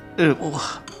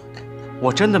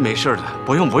我真的没事的，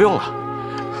不用了。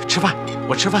吃饭，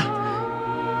我吃饭。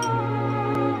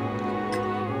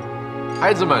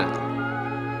孩子们，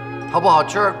好不好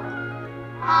吃？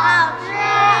好吃。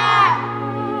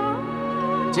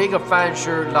这个饭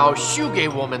是老叔给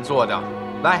我们做的，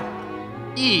来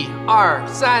，1、2、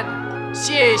3，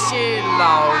谢谢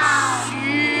老叔。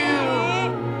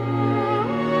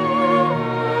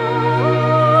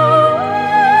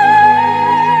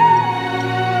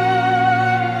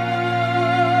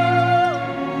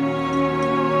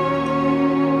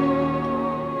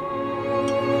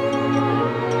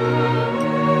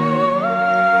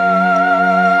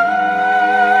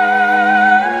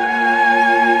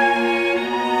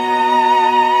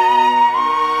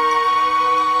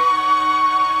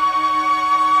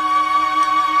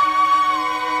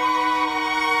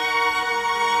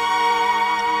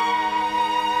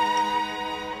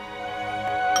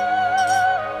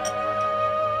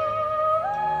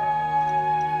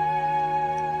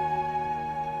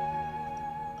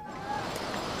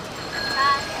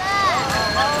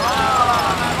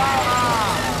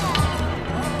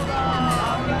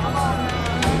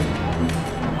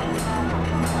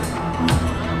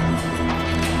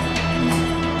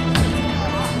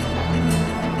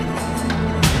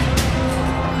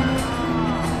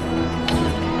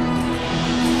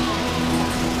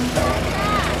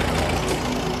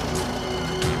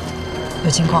有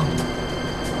情况，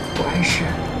果然是。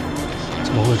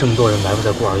怎么会这么多人埋伏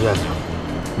在孤儿院呢？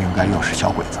应该又是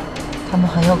小鬼子。他们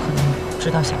很有可能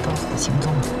知道小豆子的行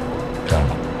踪。这样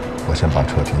吧，我先把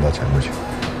车停到前面去，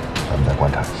咱们再观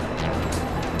察一下。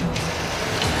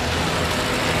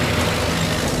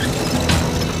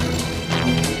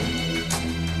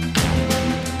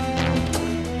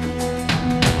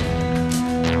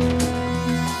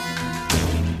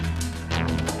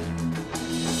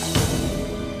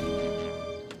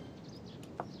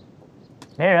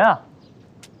没人啊！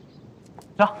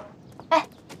走。哎，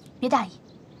别大意。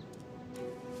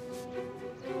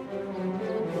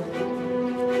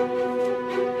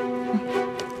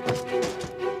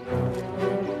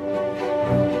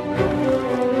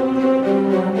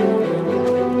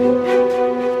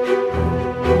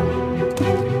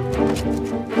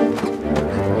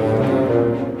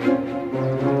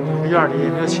院里也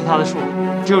没有其他的树，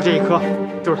只有这一棵，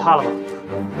就是它了吧？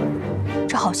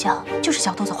这好像就是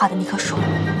小豆子画的那棵树。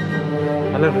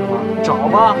还愣什么？找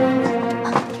吧！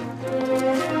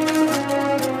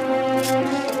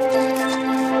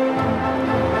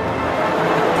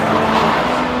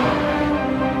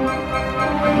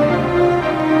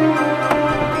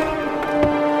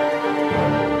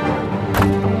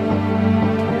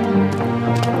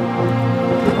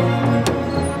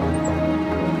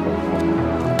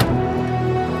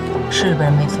个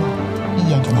人没错，一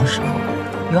眼就能识破。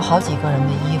有好几个人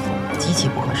的衣服极其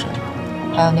不合身，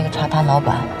还有那个茶摊老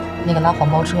板，那个拉黄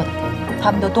包车的，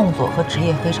他们的动作和职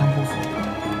业非常不符。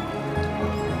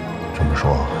这么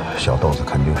说，小豆子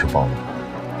肯定是报应。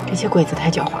这些鬼子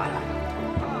太狡猾了，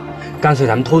干脆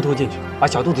咱们偷进去，把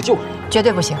小豆子救出来。绝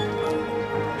对不行！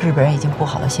日本人已经布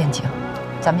好了陷阱，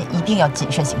咱们一定要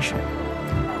谨慎行事。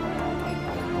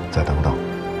再等等，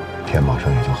天马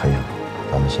上也就黑了，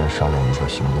咱们先商量一个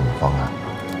行动的方案，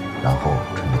然后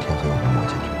趁着天黑我们摸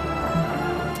进去。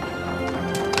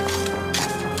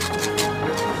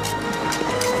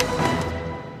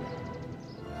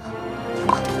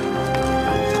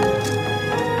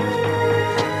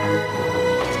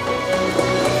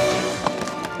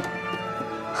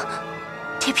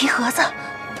 铁皮盒子，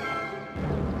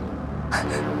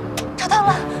找到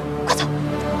了，快走！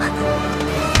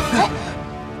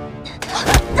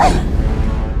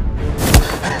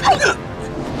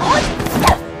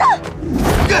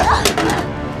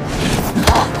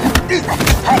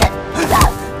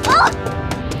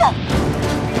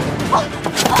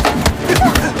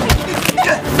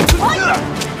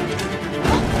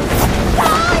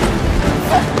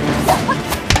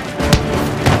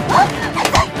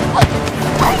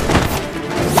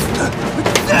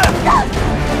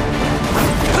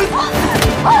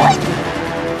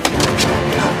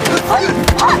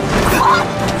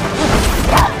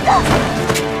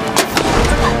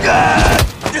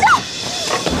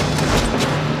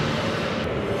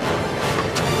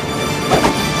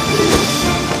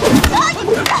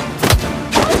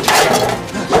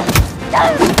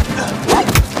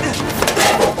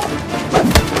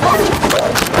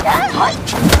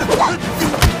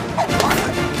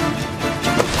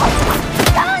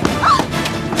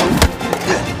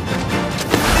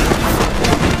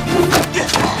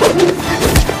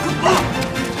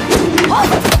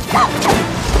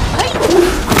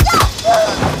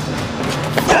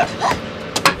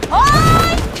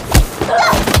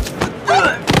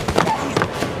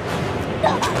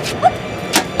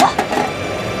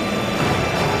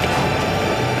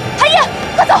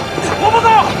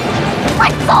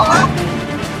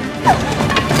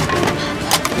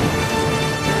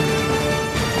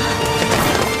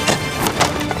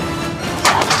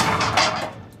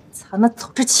咱们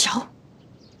走着瞧。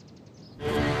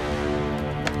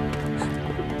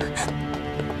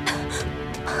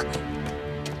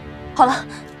好了，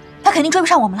他肯定追不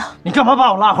上我们了。你干嘛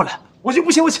把我拉回来？我就不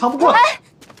信我抢不过。哎，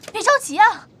别着急啊！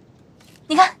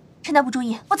你看，趁他不注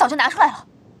意，我早就拿出来了。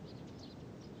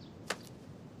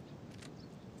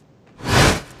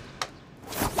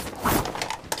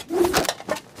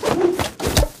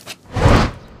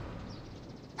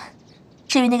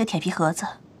至于那个铁皮盒子，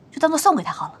就当做送给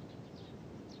他好了。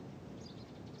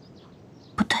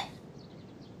不对，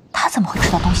他怎么会知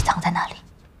道东西藏在那里？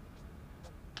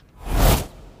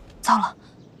糟了，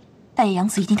大野洋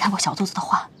子一定看过小豆子的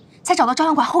话，才找到照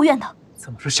相馆后院的。这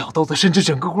么说，小豆子甚至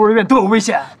整个孤儿院都有危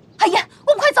险。海爷，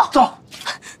我们快走！走。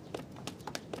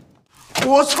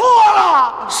我错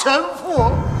了，神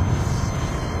父。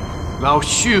老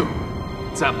兄，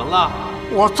怎么了？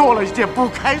我做了一件不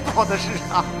该做的事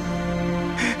啊。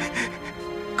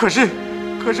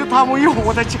可是他们用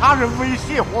我的家人威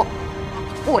胁我，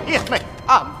我也没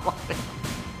办法。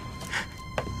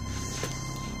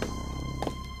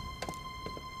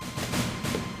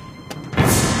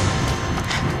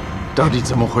到底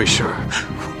怎么回事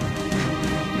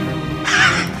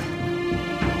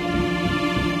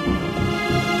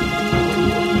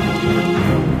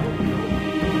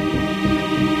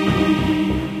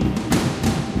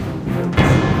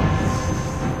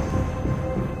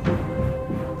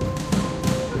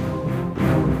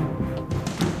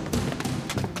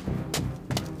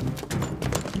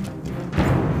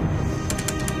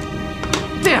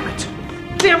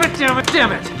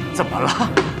？Damn it！ 怎么了？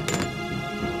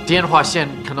电话线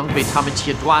可能被他们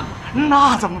切断了。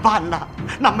那怎么办呢？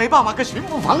那没办法跟巡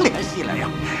捕房联系了呀。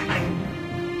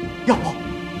要不，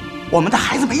我们的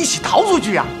孩子们一起逃出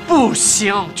去呀？不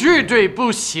行，绝对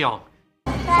不行！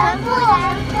神父，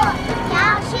你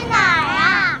要去哪儿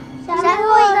啊？神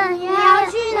父，你要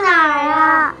去哪儿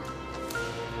啊？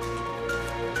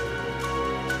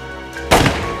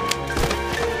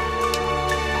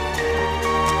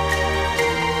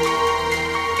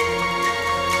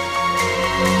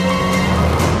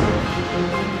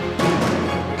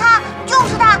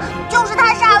就是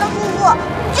他杀了姑姑，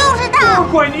就是他！恶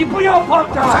鬼，你不要碰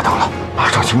他！再等了，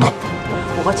马上行动！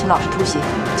我和秦老师出席，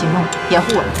景荣掩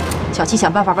护我们，小七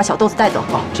想办法把小豆子带走。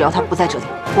只要他不在这里，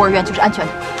孤儿院就是安全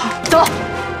的。好，走。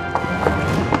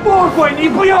恶鬼，你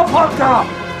不要碰他！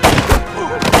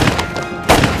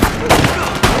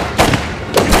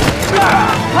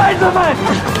孩子们，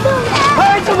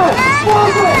孩子们，魔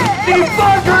鬼，你放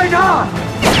开他！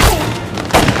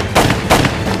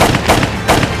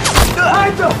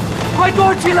孩子，快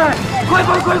躲起来！快！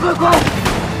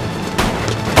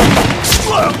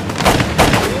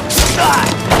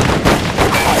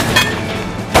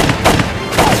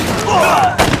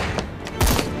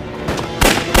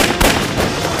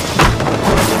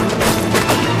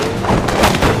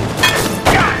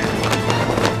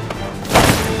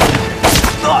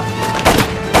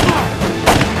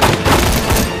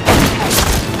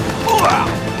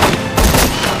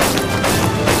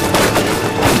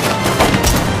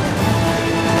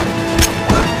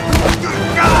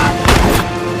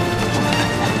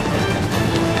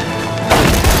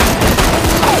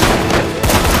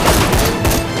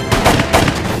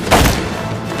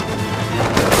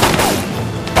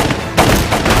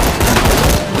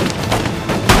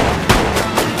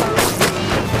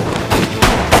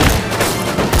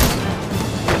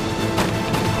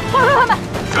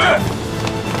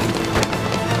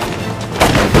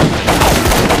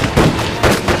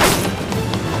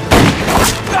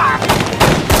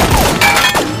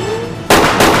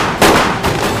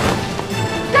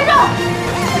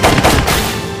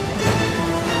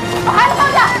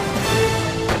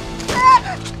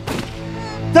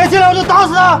再进来我就打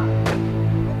死他！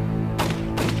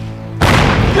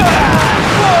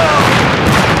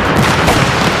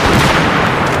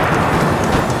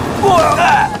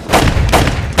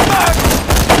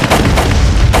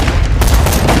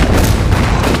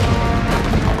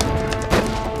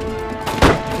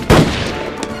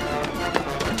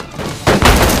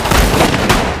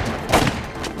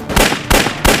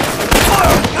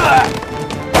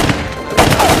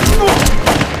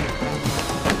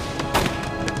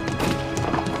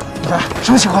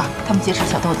什么情况？他们劫持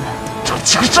小豆子，找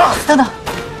几个炸！等等，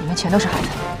里面全都是孩子，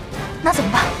那怎么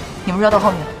办？你们绕到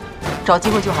后面，找机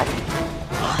会救孩子。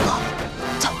好，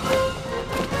走。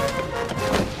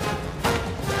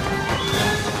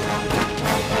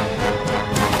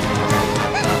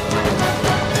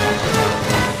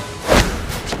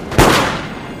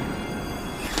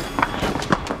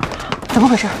怎么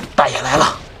回事？大爷来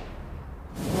了！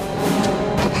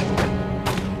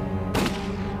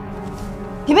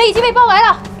你们已经被包围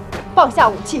了，放下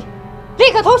武器，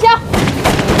立刻投降！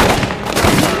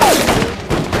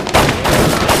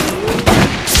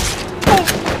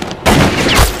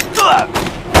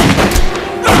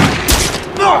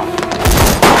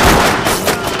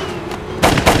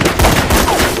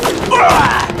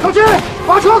小金，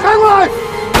把车开过来！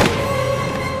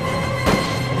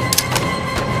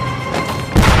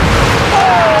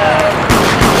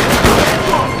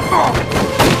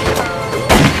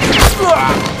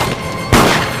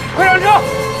快上车！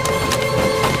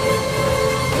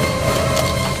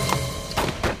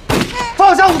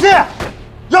放下武器，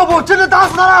要不我真的打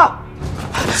死他了！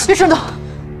别冲动，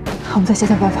我们再想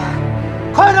想办法。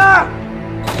快点儿！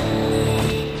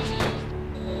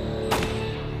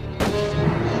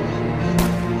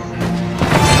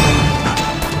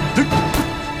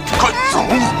快走！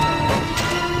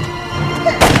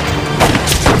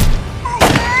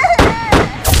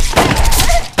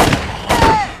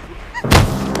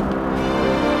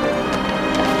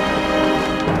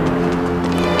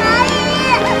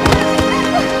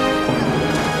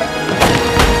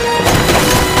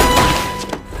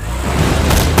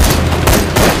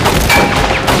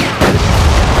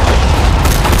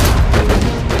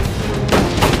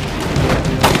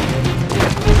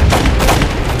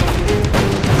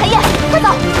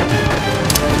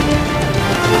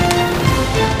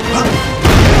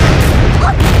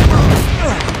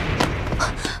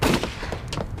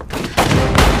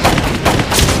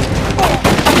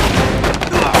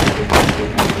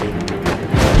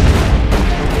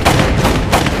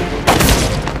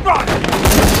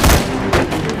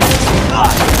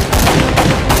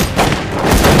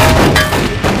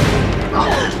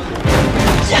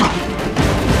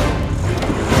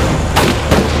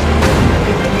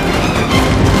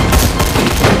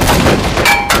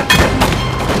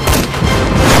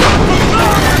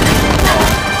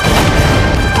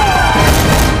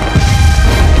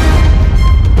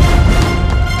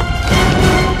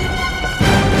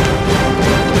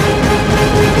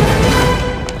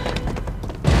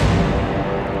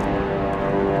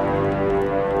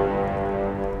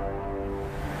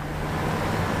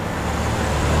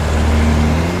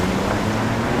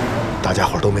大家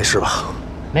伙都没事吧？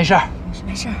没事，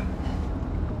没事。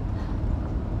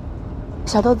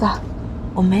小豆子，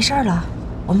我们没事了，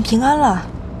我们平安了。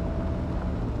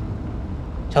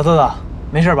小豆子，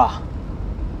没事吧？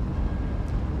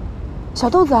小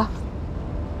豆子，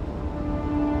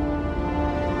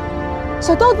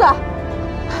小豆子，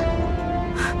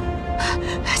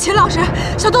钱老师，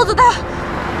小豆子他。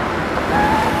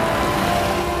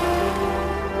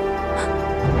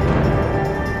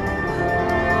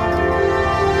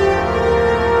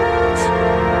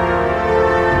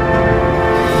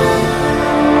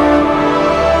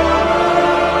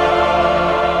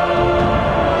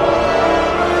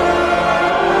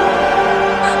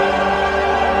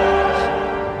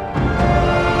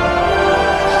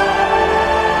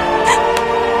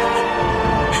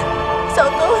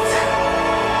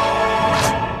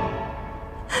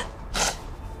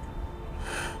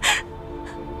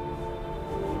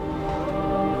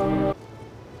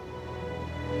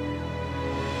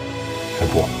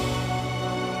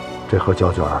 这盒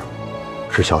胶卷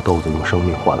是小豆子用生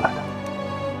命换来的，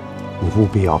你务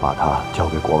必要把它交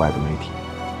给国外的媒体，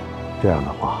这样的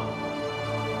话，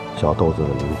小豆子的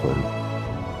灵魂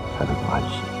才能够安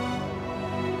息。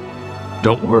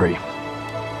Don't worry，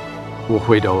 我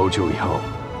回到欧洲以后，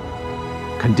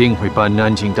肯定会把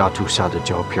南京大屠杀的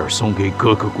照片送给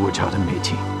各个国家的媒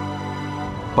体，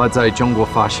把在中国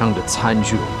发生的惨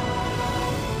剧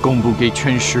公布给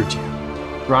全世界。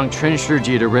 让全世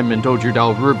界的人们都知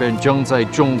道日本正在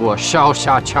中国烧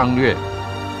杀抢掠，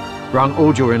让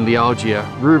欧洲人了解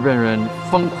日本人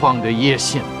疯狂的野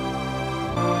心。